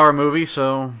a 3-hour movie,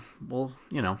 so we'll.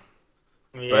 Yeah,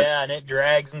 and it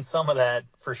drags in some of that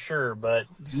for sure, but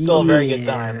still a very good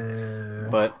time.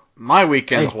 But my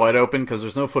weekend's wide open because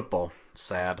there's no football.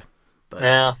 Sad. But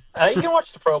yeah, you can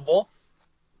watch the Pro Bowl.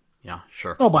 Yeah,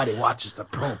 sure. Nobody watches the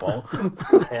Pro Bowl.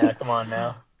 Yeah, come on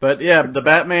now. But yeah, the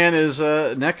Batman is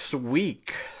next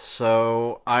week,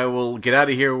 so I will get out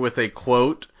of here with a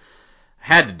quote.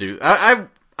 Had to do. I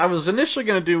was initially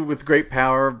going to do with great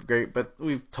power, but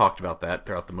we've talked about that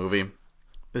throughout the movie.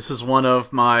 This is one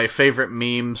of my favorite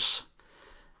memes.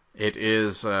 It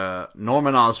is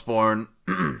Norman Osborn,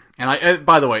 and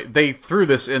by the way, they threw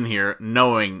this in here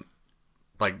knowing,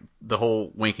 like the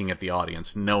whole winking at the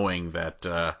audience, knowing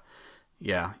that,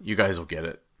 yeah, you guys will get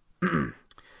it.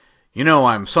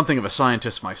 I'm something of a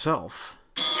scientist myself.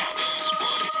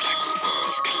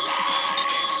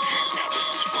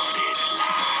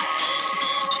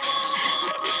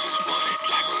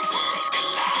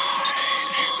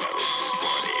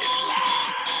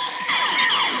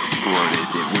 What